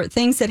were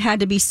things that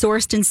had to be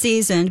sourced and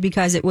seasoned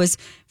because it was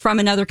from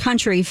another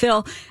country.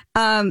 Phil,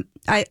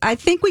 I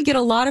think we get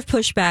a lot of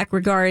pushback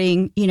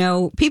regarding,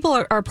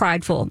 people are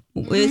prideful.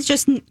 It's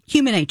just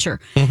human nature.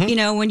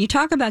 When you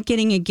talk about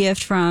getting a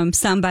gift from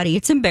somebody,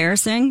 it's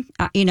embarrassing,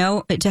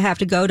 to have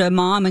to go to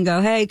mom and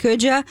go, hey,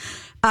 could you?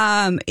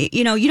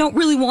 You don't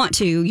really want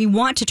to. You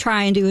want to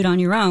try and do it on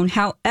your own.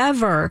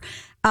 However,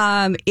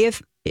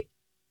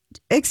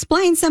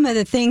 explain some of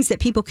the things that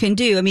people can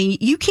do. I mean,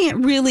 you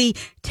can't really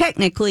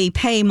technically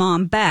pay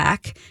mom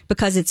back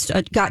because it's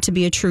got to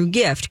be a true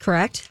gift,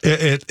 correct?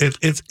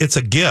 It's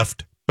a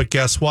gift, but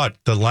guess what?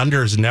 The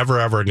lender is never,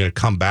 ever going to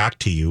come back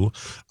to you.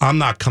 I'm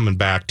not coming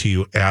back to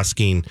you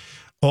asking,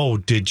 oh,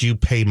 did you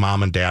pay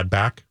mom and dad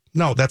back?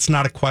 No, that's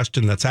not a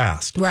question that's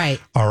asked. Right.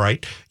 All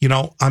right.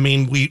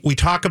 We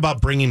talk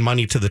about bringing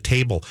money to the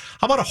table.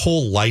 How about a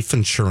whole life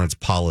insurance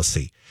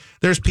policy?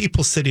 There's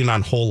people sitting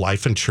on whole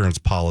life insurance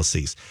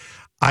policies.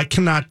 I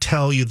cannot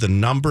tell you the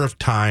number of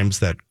times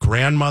that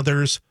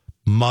grandmothers,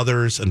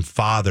 mothers, and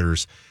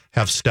fathers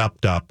have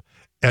stepped up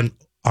and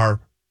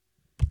are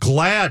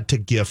glad to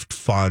gift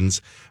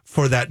funds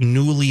for that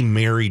newly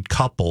married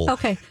couple.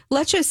 Okay,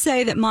 let's just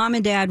say that mom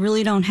and dad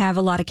really don't have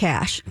a lot of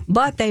cash,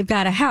 but they've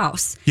got a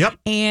house. Yep.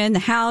 And the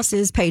house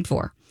is paid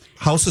for.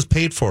 House is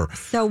paid for.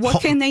 So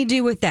what can they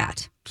do with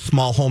that?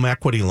 Small home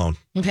equity loan.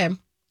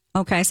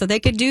 Okay, so they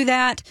could do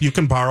that. You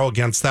can borrow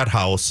against that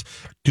house,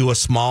 do a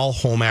small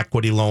home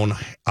equity loan,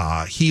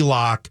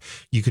 HELOC.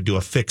 You could do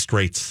a fixed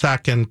rate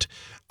second.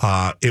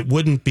 It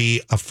wouldn't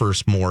be a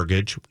first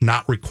mortgage,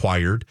 not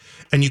required.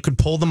 And you could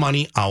pull the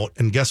money out.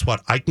 And guess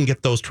what? I can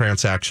get those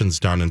transactions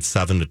done in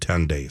 7 to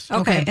 10 days.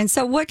 Okay. And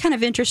so what kind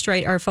of interest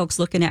rate are folks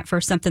looking at for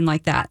something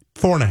like that?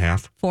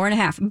 4.5.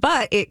 4.5.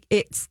 But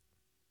it's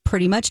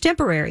pretty much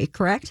temporary,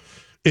 correct?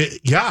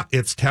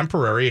 It's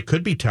temporary. It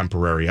could be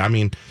temporary. They're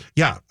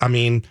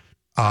going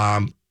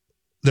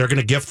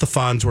to gift the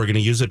funds. We're going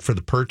to use it for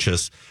the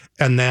purchase.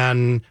 And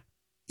then,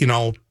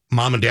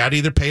 mom and dad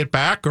either pay it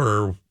back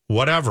or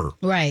whatever.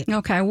 Right.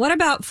 Okay. What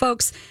about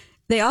folks?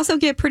 They also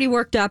get pretty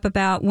worked up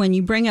about when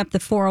you bring up the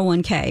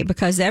 401k,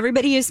 because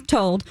everybody is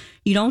told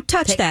you don't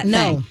touch that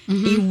thing.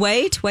 You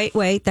wait.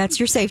 That's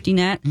your safety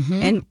net.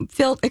 And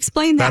Phil,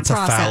 explain that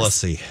process. That's a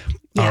fallacy.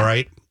 Yeah. All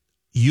right.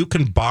 You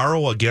can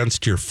borrow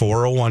against your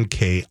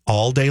 401k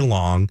all day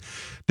long.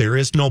 There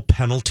is no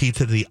penalty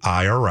to the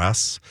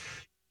IRS.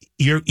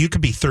 You could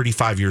be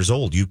 35 years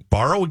old. You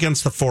borrow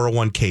against the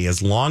 401k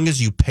as long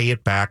as you pay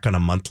it back on a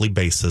monthly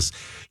basis.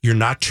 You're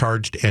not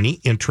charged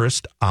any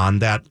interest on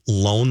that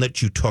loan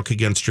that you took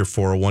against your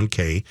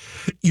 401k.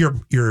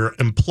 Your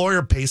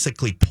employer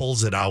basically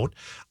pulls it out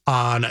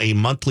on a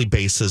monthly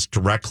basis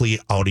directly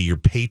out of your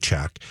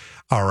paycheck.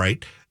 All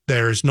right.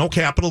 There's no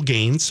capital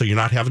gains, so you're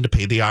not having to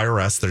pay the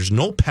IRS. There's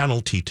no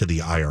penalty to the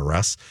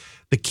IRS.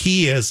 The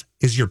key is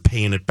you're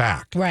paying it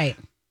back. Right.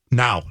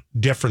 Now,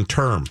 different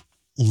term.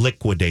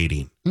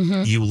 Liquidating.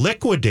 You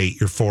liquidate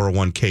your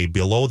 401k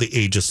below the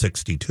age of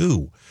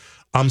 62.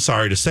 I'm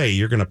sorry to say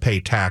you're going to pay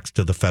tax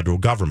to the federal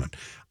government.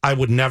 I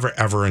would never,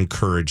 ever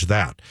encourage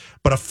that.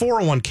 But a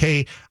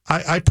 401k,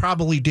 I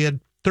probably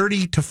did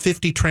 30 to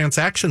 50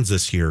 transactions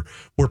this year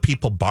where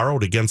people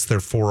borrowed against their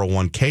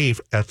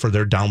 401k for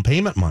their down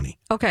payment money.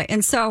 Okay.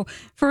 And so,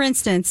 for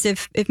instance,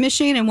 if Miss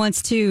Shannon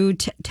wants to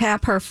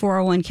tap her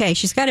 401k,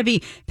 she's got to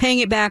be paying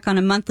it back on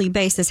a monthly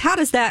basis. How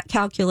does that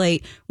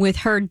calculate with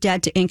her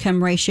debt to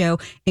income ratio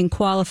in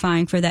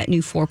qualifying for that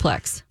new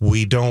fourplex?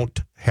 We don't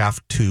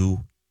have to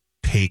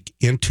take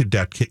into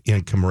debt to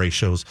income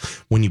ratios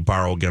when you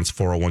borrow against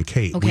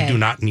 401k. Okay. We do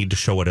not need to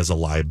show it as a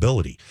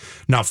liability.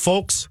 Now,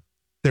 folks,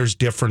 there's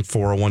different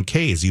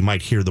 401ks. You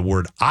might hear the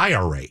word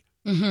IRA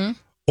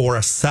or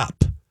a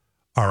SEP.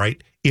 All right.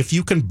 If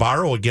you can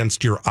borrow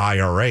against your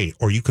IRA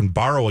or you can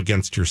borrow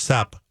against your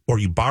SEP or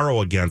you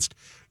borrow against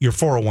your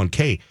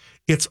 401k,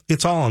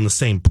 it's all in the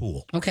same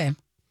pool. Okay.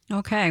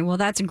 Okay. Well,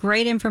 that's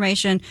great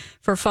information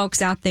for folks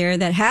out there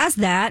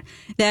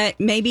that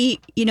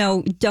maybe,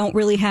 don't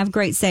really have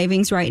great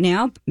savings right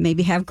now,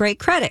 maybe have great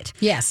credit.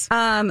 Yes.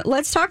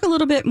 Let's talk a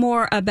little bit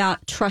more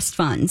about trust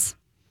funds.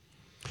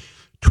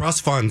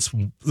 Trust funds,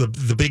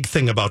 the big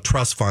thing about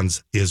trust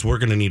funds is we're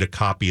going to need a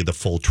copy of the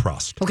full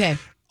trust. Okay.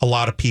 A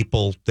lot of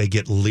people, they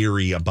get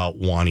leery about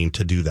wanting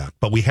to do that,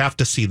 but we have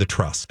to see the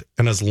trust.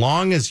 And as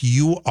long as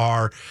you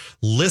are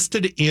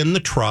listed in the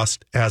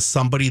trust as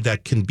somebody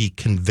that can be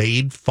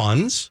conveyed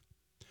funds,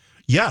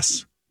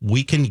 yes,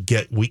 we can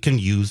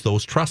use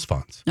those trust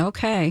funds.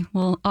 Okay.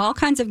 Well, all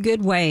kinds of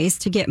good ways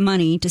to get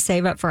money to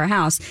save up for a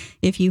house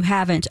if you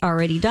haven't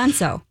already done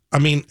so. I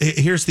mean,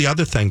 here's the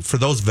other thing for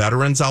those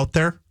veterans out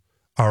there.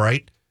 All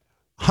right.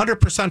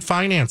 100%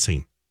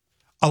 financing.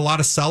 A lot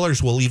of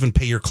sellers will even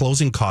pay your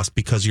closing costs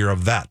because you're a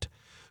vet.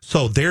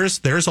 So there's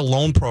a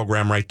loan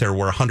program right there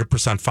where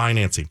 100%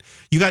 financing.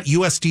 You got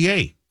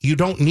USDA. You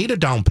don't need a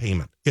down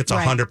payment. It's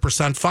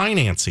 100%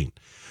 financing.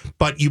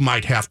 But you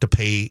might have to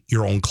pay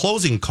your own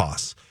closing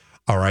costs.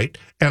 All right.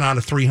 And on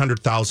a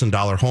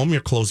 $300,000 home,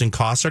 your closing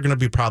costs are going to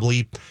be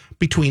probably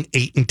between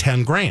 $8,000 and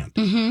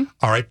 $10,000.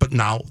 All right. But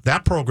now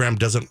that program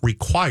doesn't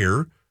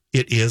require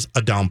it is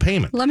a down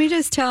payment. Let me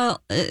just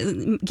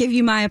give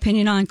you my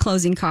opinion on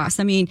closing costs.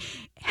 I mean,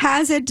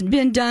 has it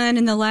been done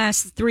in the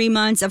last 3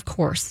 months? Of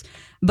course.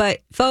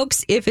 But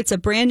folks, if it's a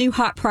brand new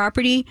hot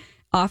property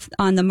off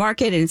on the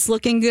market and it's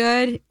looking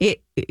good,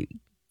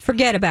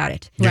 forget about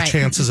it. Your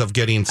chances of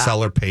getting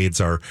seller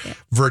paids are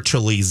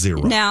virtually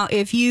zero. Now,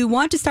 if you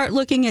want to start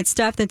looking at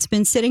stuff that's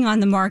been sitting on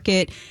the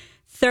market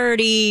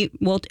 30,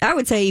 well, I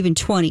would say even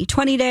 20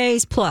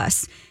 days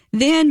plus,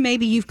 then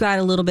maybe you've got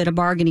a little bit of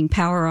bargaining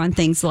power on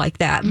things like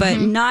that, but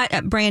not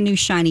a brand new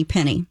shiny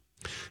penny.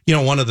 You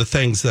know, one of the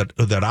things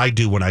that I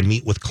do when I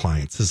meet with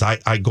clients is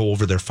I go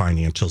over their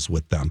financials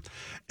with them.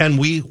 And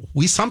we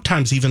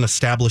sometimes even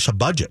establish a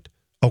budget,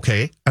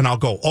 okay? And I'll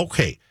go,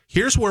 okay,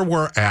 here's where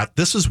we're at.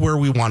 This is where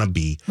we want to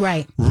be.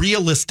 Right.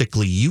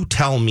 Realistically, you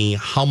tell me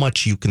how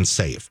much you can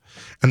save.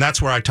 And that's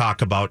where I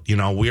talk about,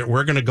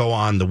 we're going to go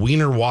on the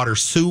wiener water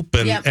soup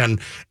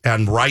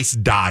and rice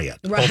diet.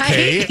 Right.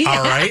 Okay.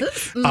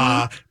 Yes. All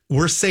right.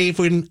 We're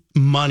saving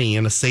money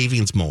in a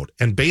savings mode.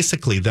 And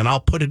basically then I'll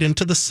put it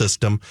into the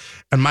system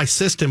and my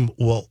system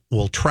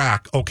will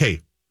track, okay,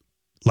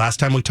 last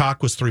time we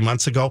talked was 3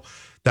 months ago.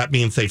 That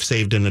means they've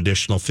saved an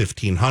additional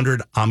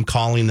 $1,500. I'm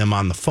calling them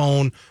on the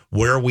phone.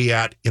 Where are we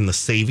at in the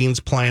savings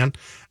plan?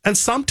 And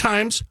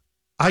sometimes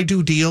I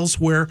do deals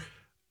where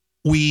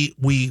we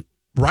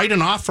write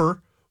an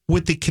offer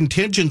with the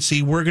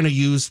contingency we're going to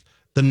use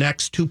the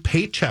next 2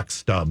 paycheck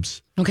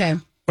stubs. Okay.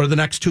 Or the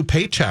next 2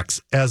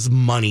 paychecks as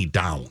money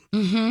down.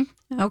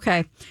 Mm-hmm.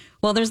 Okay.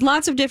 Well, there's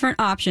lots of different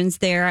options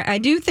there. I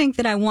do think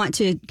that I want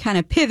to kind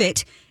of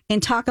pivot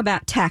and talk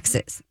about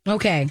taxes.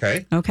 Okay.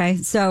 Okay.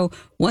 So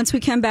once we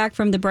come back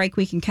from the break,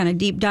 we can kind of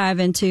deep dive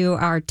into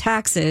our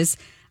taxes.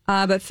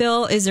 But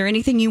Phil, is there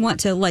anything you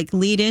want to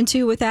lead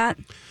into with that?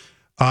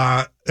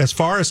 As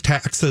far as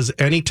taxes,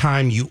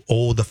 anytime you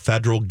owe the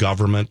federal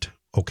government,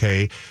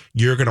 okay,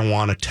 you're going to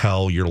want to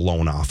tell your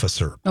loan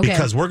officer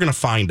because we're going to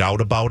find out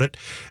about it.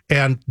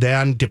 And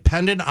then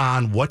depending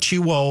on what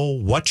you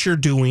owe, what you're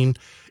doing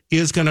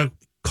is going to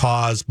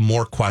cause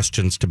more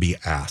questions to be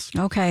asked.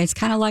 Okay, it's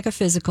kind of like a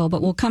physical,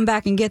 but we'll come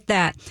back and get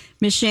that.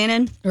 Miss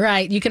Shannon?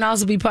 Right. You can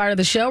also be part of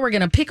the show. We're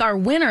going to pick our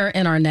winner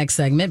in our next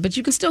segment, but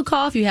you can still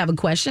call if you have a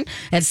question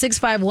at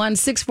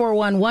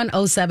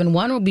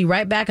 651-641-1071. We'll be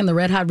right back in the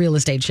Red Hot Real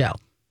Estate Show.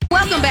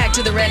 Welcome back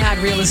to the Red Hot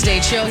Real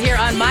Estate Show here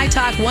on My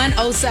Talk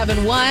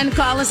 1071.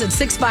 Call us at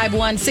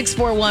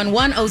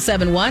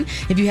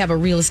 651-641-1071 if you have a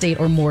real estate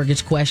or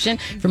mortgage question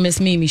for Miss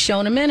Mimi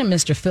Shoneman and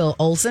Mr. Phil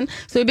Olson.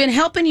 So we've been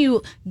helping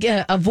you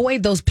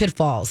avoid those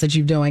pitfalls that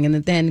you're doing and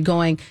then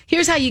going,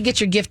 here's how you get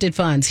your gifted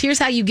funds. Here's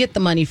how you get the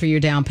money for your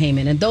down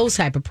payment and those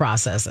type of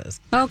processes.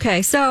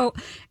 Okay, so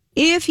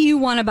if you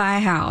want to buy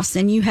a house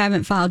and you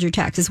haven't filed your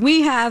taxes,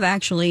 we have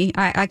actually,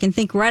 I can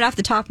think right off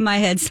the top of my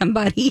head,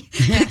 somebody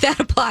that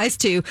applies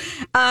to.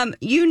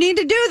 You need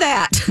to do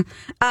that.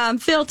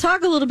 Phil,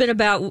 talk a little bit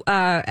about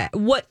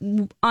what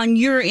on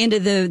your end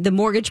of the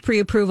mortgage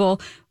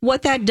pre-approval,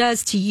 what that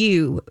does to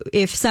you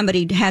if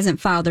somebody hasn't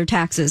filed their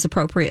taxes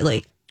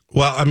appropriately.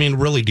 Well, I mean, it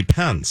really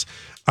depends.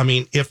 I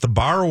mean, if the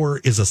borrower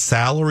is a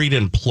salaried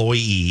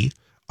employee,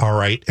 all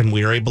right, and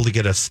we are able to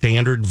get a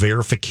standard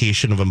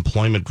verification of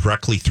employment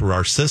directly through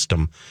our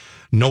system,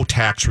 no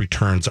tax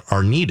returns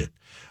are needed.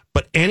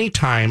 But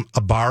anytime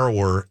a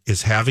borrower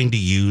is having to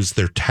use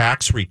their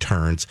tax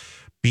returns,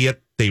 be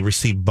it they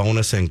receive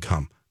bonus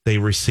income, they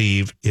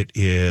receive it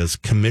is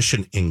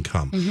commission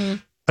income,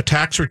 a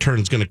tax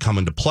return is going to come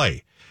into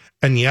play.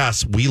 And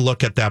yes, we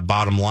look at that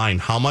bottom line.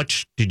 How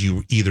much did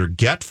you either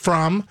get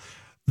from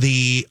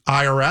the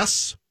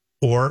IRS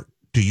or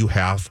do you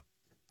have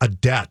a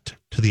debt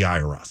to the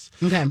IRS?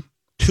 Okay.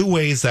 Two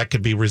ways that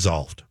could be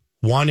resolved.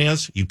 One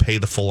is you pay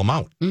the full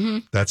amount.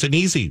 That's an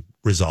easy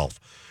resolve.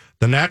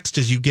 The next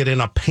is you get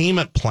in a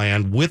payment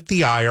plan with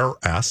the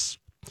IRS,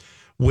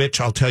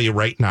 which I'll tell you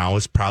right now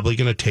is probably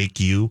going to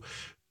take you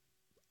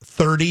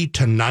 30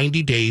 to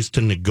 90 days to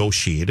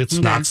negotiate. It's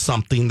not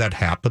something that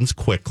happens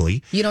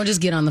quickly. You don't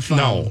just get on the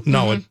phone.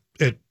 No,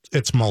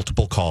 it's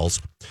multiple calls.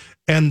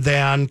 And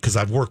then, because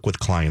I've worked with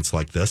clients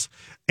like this,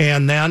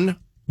 and then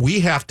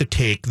we have to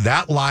take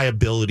that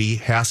liability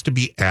has to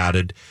be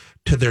added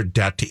to their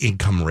debt to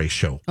income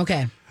ratio.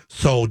 Okay.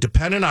 So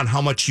depending on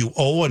how much you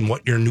owe and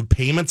what your new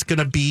payment's going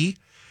to be,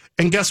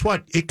 and guess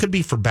what? It could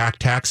be for back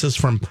taxes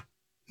from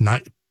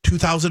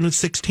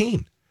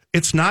 2016.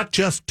 It's not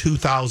just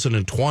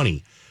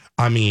 2020.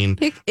 I mean,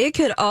 it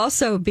could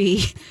also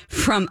be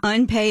from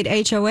unpaid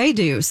HOA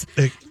dues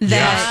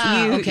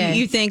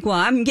you think, well,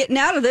 I'm getting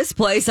out of this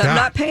place. I'm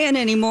not paying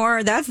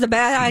anymore. That's the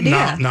bad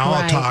idea.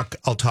 Now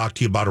I'll talk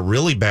to you about a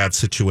really bad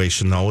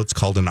situation though. It's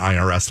called an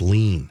IRS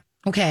lien.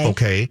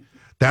 Okay.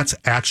 That's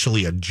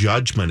actually a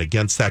judgment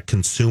against that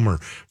consumer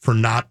for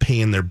not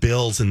paying their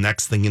bills. And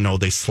next thing you know,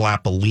 they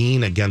slap a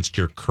lien against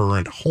your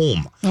current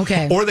home.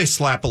 Okay. Or they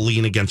slap a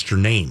lien against your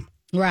name.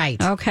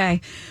 Right. Okay.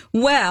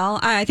 Well,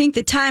 I think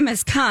the time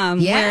has come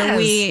where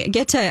we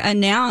get to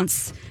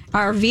announce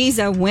our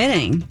Visa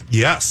winning.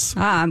 Yes.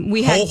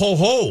 We had,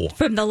 ho.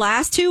 From the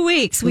last 2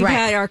 weeks, we've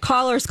had our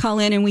callers call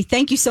in, and we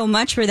thank you so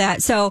much for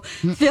that. So,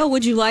 Phil,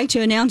 would you like to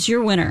announce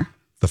your winner?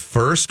 The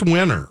first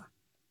winner,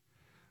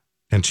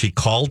 and she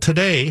called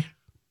today,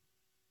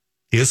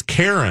 is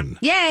Karen.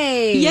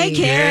 Yay! Yay,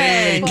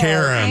 Karen! Yay,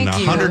 Karen. Thank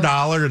you.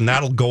 $100, and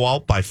that'll go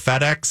out by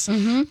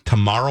FedEx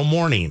tomorrow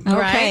morning. Okay,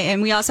 Right.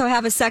 and we also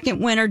have a second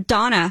winner,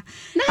 Donna.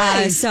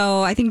 Nice.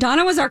 So I think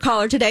Donna was our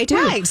caller today, too.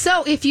 Right.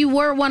 So if you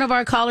were one of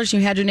our callers,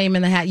 you had your name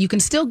in the hat, you can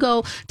still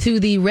go to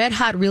the Red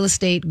Hot Real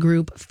Estate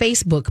Group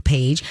Facebook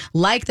page,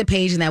 like the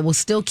page, and that will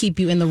still keep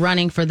you in the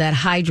running for that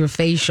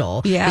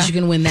hydrofacial. Yeah. Because you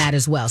can win that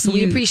as well. So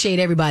we appreciate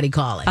everybody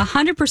calling.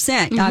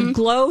 100%.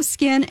 Glow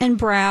Skin and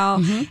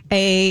Brow,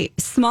 a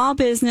small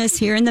business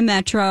here in the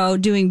metro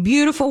doing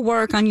beautiful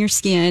work on your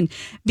skin.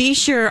 Be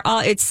sure,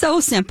 it's so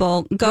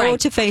simple. Go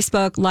to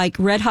Facebook, like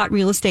Red Hot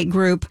Real Estate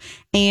Group,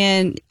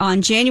 and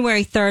on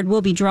January 3rd,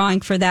 we'll be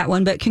drawing for that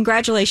one. But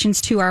congratulations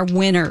to our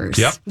winners.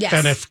 Yep. Yes.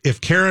 And if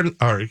Karen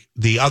or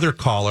the other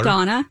caller,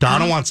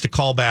 Donna wants to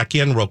call back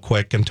in real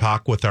quick and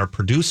talk with our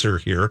producer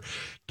here,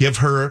 give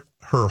her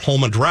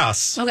home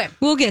address. Okay.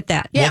 We'll get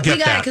that. Yeah, We'll get we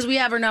got that. it because we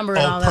have her number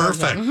and all that.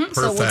 Perfect.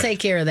 So we'll Perfect. take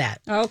care of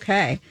that.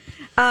 Okay.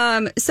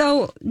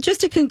 So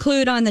just to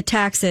conclude on the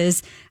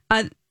taxes,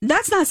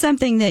 that's not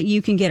something that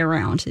you can get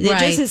around. It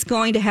just is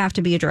going to have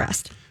to be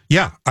addressed.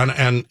 Yeah,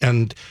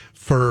 and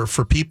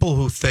for people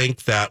who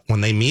think that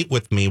when they meet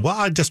with me, well,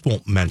 I just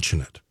won't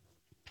mention it.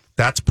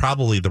 That's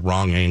probably the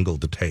wrong angle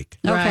to take.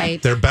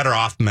 Right. They're better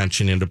off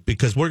mentioning it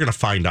because we're going to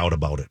find out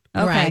about it.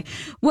 Okay. Right.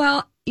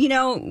 Well,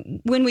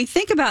 when we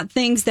think about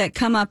things that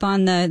come up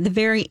on the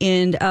very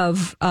end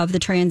of the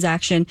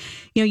transaction,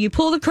 you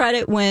pull the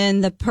credit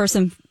when the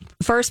person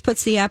first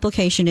puts the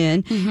application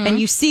in and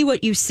you see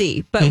what you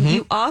see. But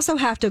you also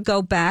have to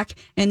go back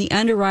and the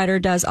underwriter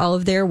does all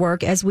of their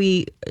work as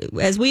we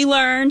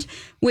learned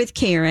with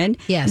Karen,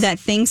 that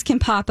things can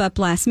pop up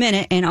last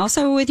minute, and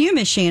also with you,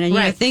 Miss Shannon, you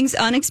know, things,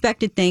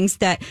 unexpected things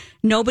that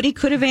nobody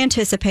could have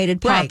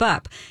anticipated pop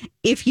up.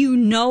 If you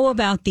know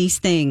about these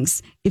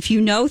things, if you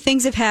know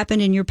things have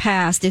happened in your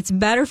past, it's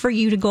better for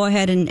you to go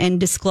ahead and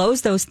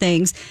disclose those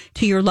things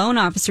to your loan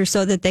officer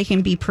so that they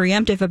can be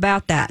preemptive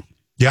about that.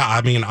 Yeah,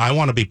 I mean, I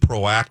want to be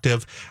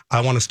proactive.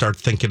 I want to start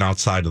thinking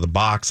outside of the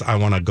box. I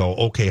want to go,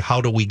 okay, how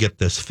do we get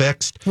this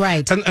fixed?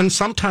 Right. And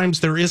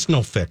sometimes there is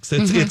no fix.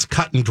 It's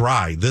cut and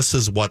dry. This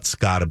is what's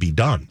got to be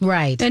done.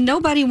 Right. And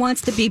nobody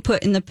wants to be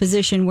put in the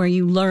position where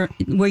you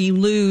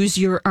lose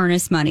your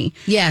earnest money.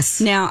 Yes.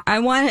 Now, I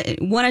want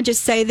to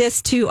just say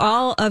this to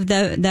all of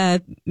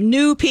the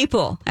new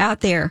people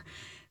out there.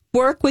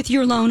 Work with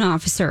your loan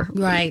officer.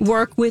 Right.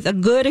 Work with a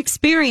good,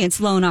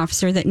 experienced loan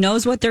officer that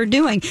knows what they're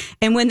doing.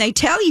 And when they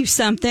tell you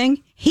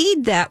something,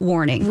 heed that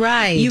warning.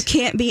 Right. You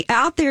can't be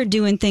out there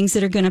doing things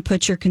that are going to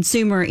put your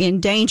consumer in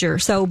danger.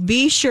 So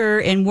be sure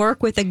and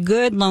work with a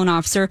good loan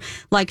officer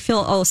like Phil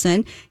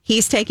Olson.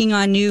 He's taking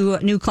on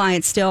new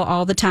clients still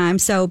all the time.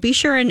 So be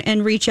sure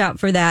and reach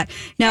out for that.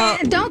 Now,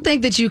 and don't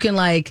think that you can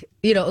I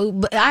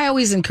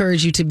always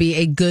encourage you to be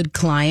a good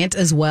client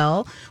as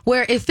well,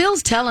 where if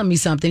Phil's telling me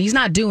something, he's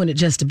not doing it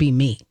just to be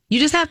me. You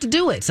just have to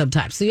do it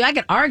sometimes. So I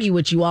can argue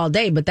with you all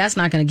day, but that's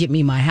not going to get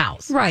me my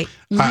house. Right.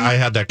 I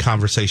had that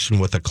conversation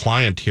with a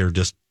client here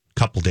just a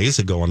couple days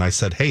ago, and I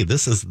said, hey,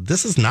 this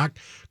is not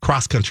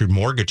Cross Country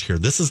Mortgage here.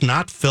 This is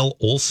not Phil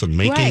Olson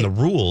making the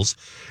rules.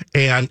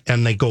 And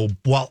they go,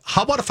 well,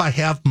 how about if I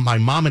have my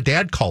mom and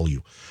dad call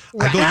you?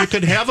 Right. I go, you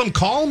could have them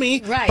call me,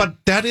 but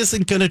that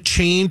isn't going to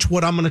change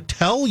what I'm going to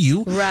tell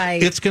you.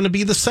 Right. It's going to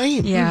be the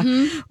same.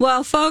 Yeah.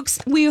 Well, folks,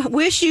 we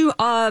wish you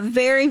a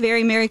very,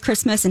 very Merry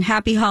Christmas and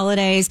Happy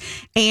Holidays.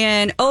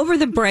 And over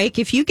the break,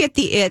 if you get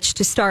the itch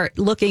to start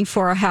looking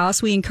for a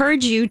house, we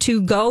encourage you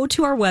to go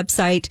to our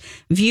website,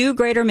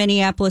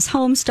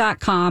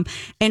 viewgreaterminneapolishomes.com,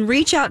 and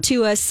reach out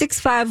to us,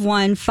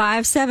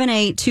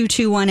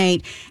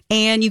 651-578-2218.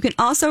 And you can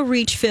also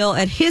reach Phil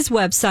at his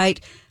website,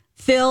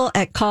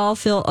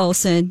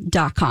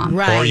 Phil@callphilolson.com.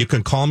 Right. Or you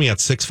can call me at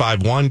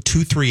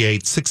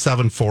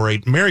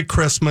 651-238-6748. Merry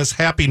Christmas.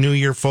 Happy New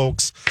Year,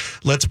 folks.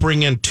 Let's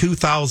bring in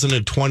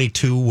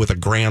 2022 with a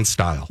grand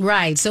style.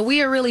 Right. So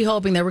we are really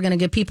hoping that we're going to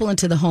get people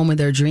into the home of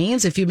their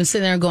dreams. If you've been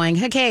sitting there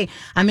going, okay,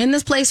 I'm in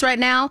this place right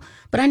now,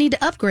 but I need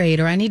to upgrade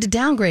or I need to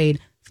downgrade.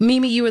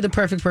 Mimi, you are the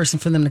perfect person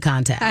for them to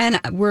contact. And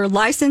we're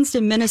licensed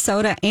in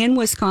Minnesota and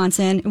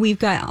Wisconsin. We've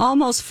got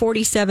almost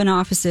 47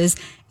 offices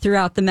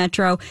throughout the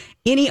metro.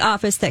 Any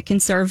office that can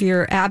serve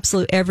your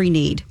absolute every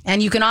need.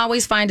 And you can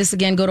always find us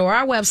again. Go to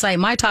our website,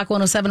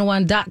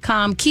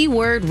 mytalk1071.com,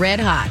 keyword red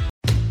hot.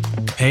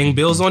 Paying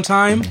bills on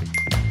time?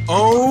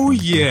 Oh,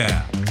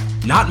 yeah.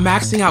 Not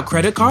maxing out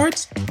credit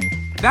cards?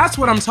 That's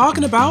what I'm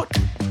talking about.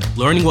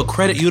 Learning what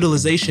credit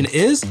utilization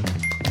is?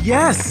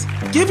 Yes.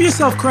 Give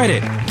yourself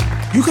credit.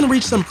 You can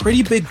reach some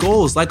pretty big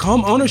goals like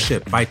home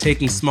ownership by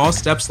taking small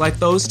steps like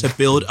those to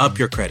build up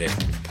your credit.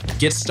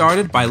 Get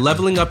started by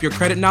leveling up your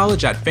credit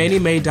knowledge at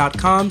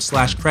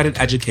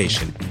fanniemae.com/credit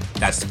education.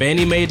 That's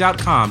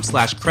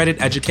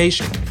fanniemae.com/credit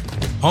education.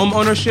 Home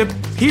ownership,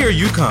 here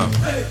you come.